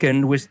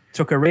second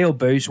took a real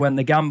boost when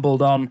they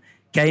gambled on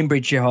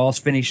Cambridgeshire horse,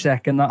 finished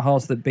second, that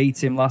horse that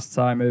beat him last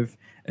time of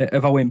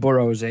Owen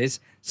Burrows is.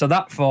 So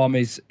that form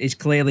is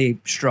clearly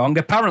strong.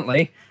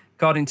 Apparently,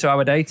 according to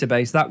our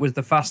database, that was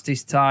the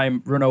fastest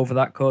time run over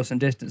that course and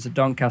distance at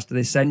Doncaster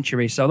this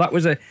century. So that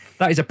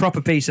is a proper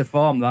piece of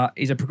form. That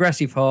he's a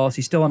progressive horse.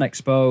 He's still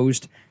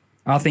unexposed.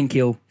 I think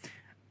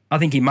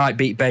he might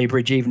beat Bay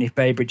Bridge even if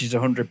Bay Bridge is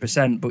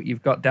 100%, but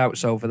you've got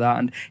doubts over that.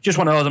 And just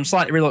one of those, I'm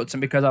slightly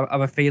reluctant because I have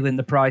a feeling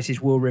the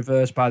prices will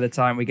reverse by the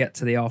time we get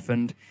to the off.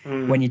 And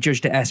when you judge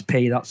the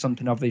SP, that's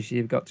something obviously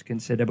you've got to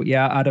consider. But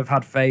yeah, I'd have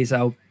had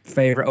Faisal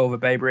favourite over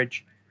Bay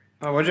Bridge.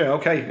 Oh, would you?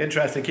 Okay,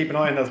 interesting. Keep an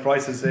eye on those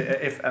prices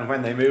if and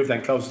when they move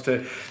then closer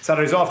to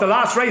Saturday's off. The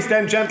last race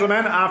then,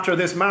 gentlemen, after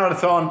this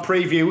marathon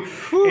preview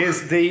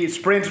is the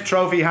Sprint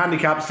Trophy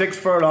Handicap, 6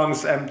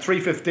 furlongs,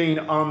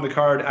 3:15 on the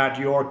card at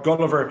York.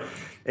 Gulliver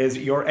is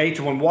your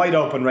 8-1 wide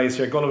open race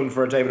here. Gulliver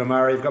for David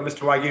O'Mara. You've got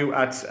Mr. Wagyu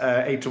at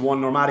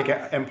 8-1,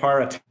 Normatic Empire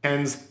at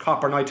 10s,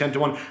 Copper Knight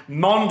 10-1.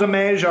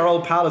 Mondamage, our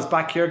old pal, is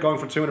back here going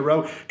for 2 in a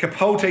row.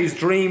 Capote's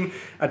Dream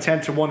at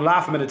 10-1,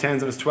 Lapham at 10s,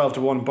 and it's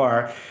 12-1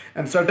 bar.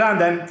 And so Dan,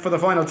 then for the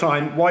final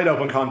time, wide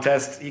open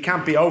contest. You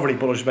can't be overly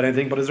bullish about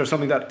anything, but is there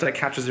something that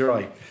catches your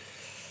eye?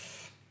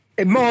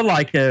 More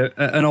like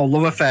an old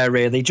love affair,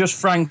 really. Just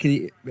Frank,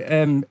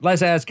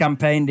 Les Ayres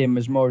campaigned him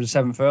as more as a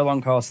 7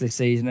 furlong horse this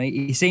season.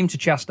 He seemed to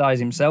chastise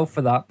himself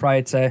for that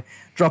prior to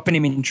dropping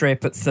him in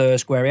trip at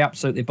Thirsk, where he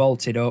absolutely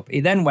bolted up. He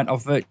then went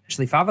off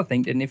virtually fav, I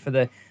think, didn't he, for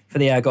the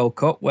Ayr Gold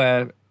Cup,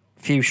 where a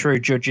few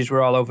shrewd judges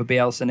were all over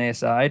Bielsa near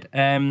side.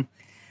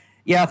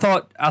 Yeah,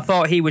 I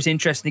thought he was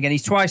interesting again.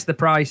 He's twice the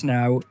price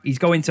now. He's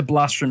going to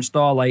blast from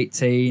stall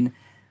 18.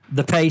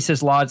 The pace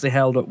has largely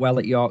held up well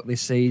at York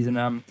this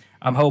season.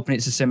 I'm hoping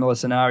it's a similar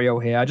scenario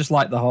here. I just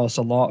like the horse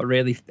a lot. A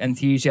really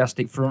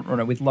enthusiastic front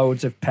runner with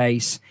loads of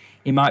pace.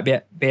 He might be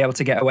able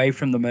to get away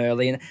from them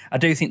early. And I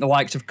do think the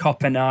likes of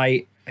Copper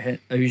Knight,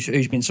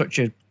 who's been such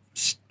a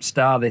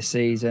star this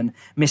season,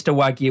 Mr.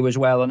 Wagyu as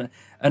well,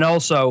 and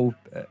also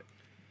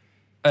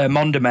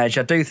Mondamage,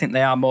 I do think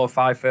they are more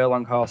 5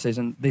 furlong horses,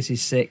 and this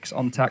is 6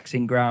 on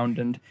taxing ground.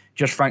 And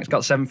Just Frank's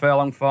got 7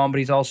 furlong form, but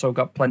he's also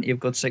got plenty of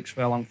good 6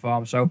 furlong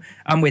form. So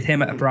I'm with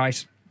him at a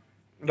price.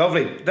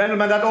 Lovely.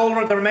 Gentlemen, that all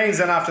that remains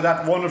then after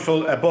that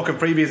wonderful book of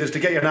previews is to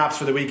get your naps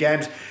for the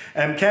weekend.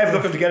 Kev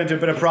looking to get into a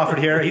bit of profit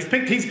here.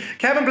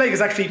 Kevin Blake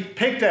has actually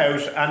picked out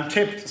and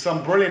tipped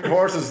some brilliant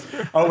horses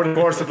over the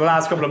course of the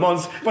last couple of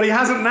months, but he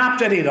hasn't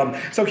napped any of them.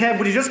 So Kev,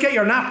 would you just get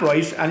your nap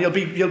right and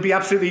you'll be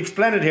absolutely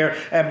splendid here.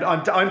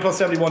 I'm plus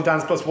 71,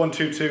 Dan's plus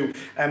 122.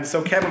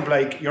 So Kevin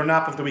Blake, your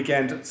nap of the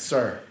weekend,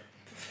 sir.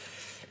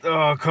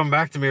 Oh, come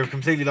back to me. I've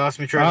completely lost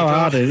my train of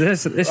thought.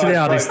 This is the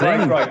hardest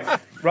thing.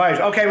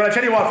 Right. Okay, well, I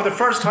tell you what, for the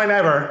first time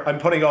ever, I'm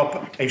putting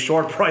up a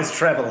short price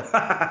treble.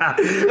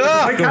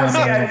 I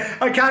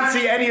can't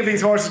see any of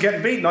these horses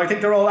getting beaten. I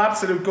think they're all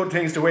absolute good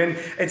things to win.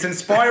 It's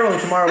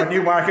Inspiral tomorrow at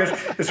Newmarket,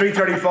 the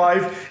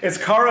 3:35. It's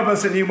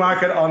Corobus in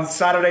Newmarket on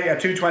Saturday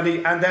at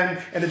 2:20, and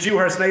then in the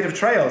Dewhurst Native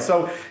Trail.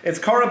 So it's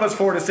Corobus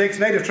 4-6,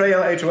 Native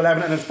Trail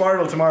 8-11, and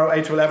Inspiral tomorrow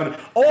 8-11.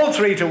 All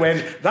 3 to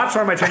win. That's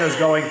where my tinner's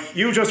going.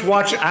 You just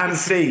watch and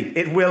see.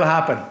 It will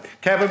happen.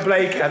 Kevin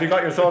Blake, have you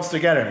got your thoughts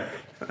together?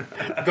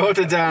 Go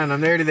to Dan, I'm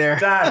nearly there.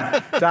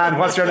 Dan,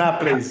 what's your nap,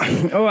 please?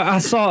 I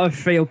sort of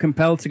feel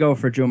compelled to go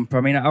for a jump.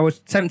 I mean, I was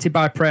tempted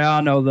by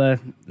Preano,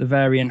 the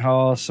variant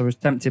horse. I was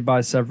tempted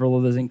by several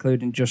others,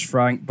 including Just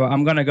Frank, but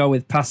I'm going to go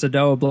with Paso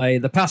Doble,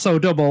 the Paso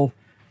Double,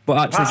 but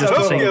actually just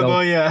a single.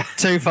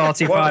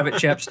 2:45 at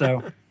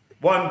Chepstow.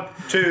 1,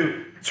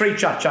 2, 3,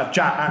 chat,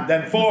 and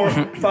then 4,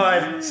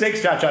 5,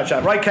 6,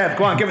 chat. Right, Kev,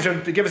 go on, give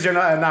us your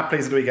nap,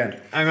 please, at the weekend.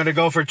 I'm going to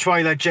go for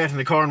Twilight Jet and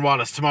the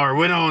Cornwallis tomorrow.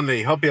 Win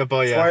only. Hope you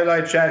buy it.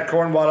 Twilight Jet,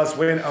 Cornwallis,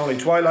 win only.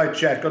 Twilight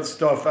Jet, good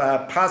stuff.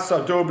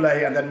 Paso Doble,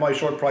 and then my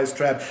short price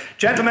treb.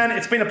 Gentlemen,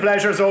 it's been a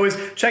pleasure as always.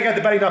 Check out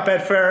the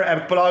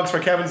betting.betfair blogs for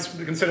Kevin's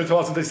considered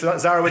thoughts on this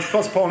Zarowich,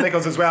 plus Paul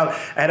Nichols as well,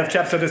 ahead of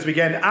Chepstow this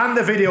weekend, and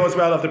the video as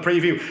well of the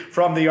preview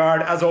from the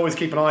yard. As always,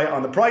 keep an eye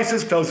on the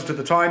prices closer to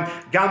the time.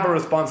 Gamble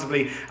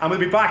responsibly, and we'll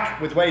be back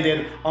with Weighed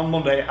In on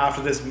Monday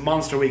after this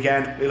monster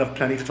weekend. We'll have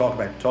plenty to talk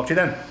about. Talk to you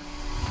then.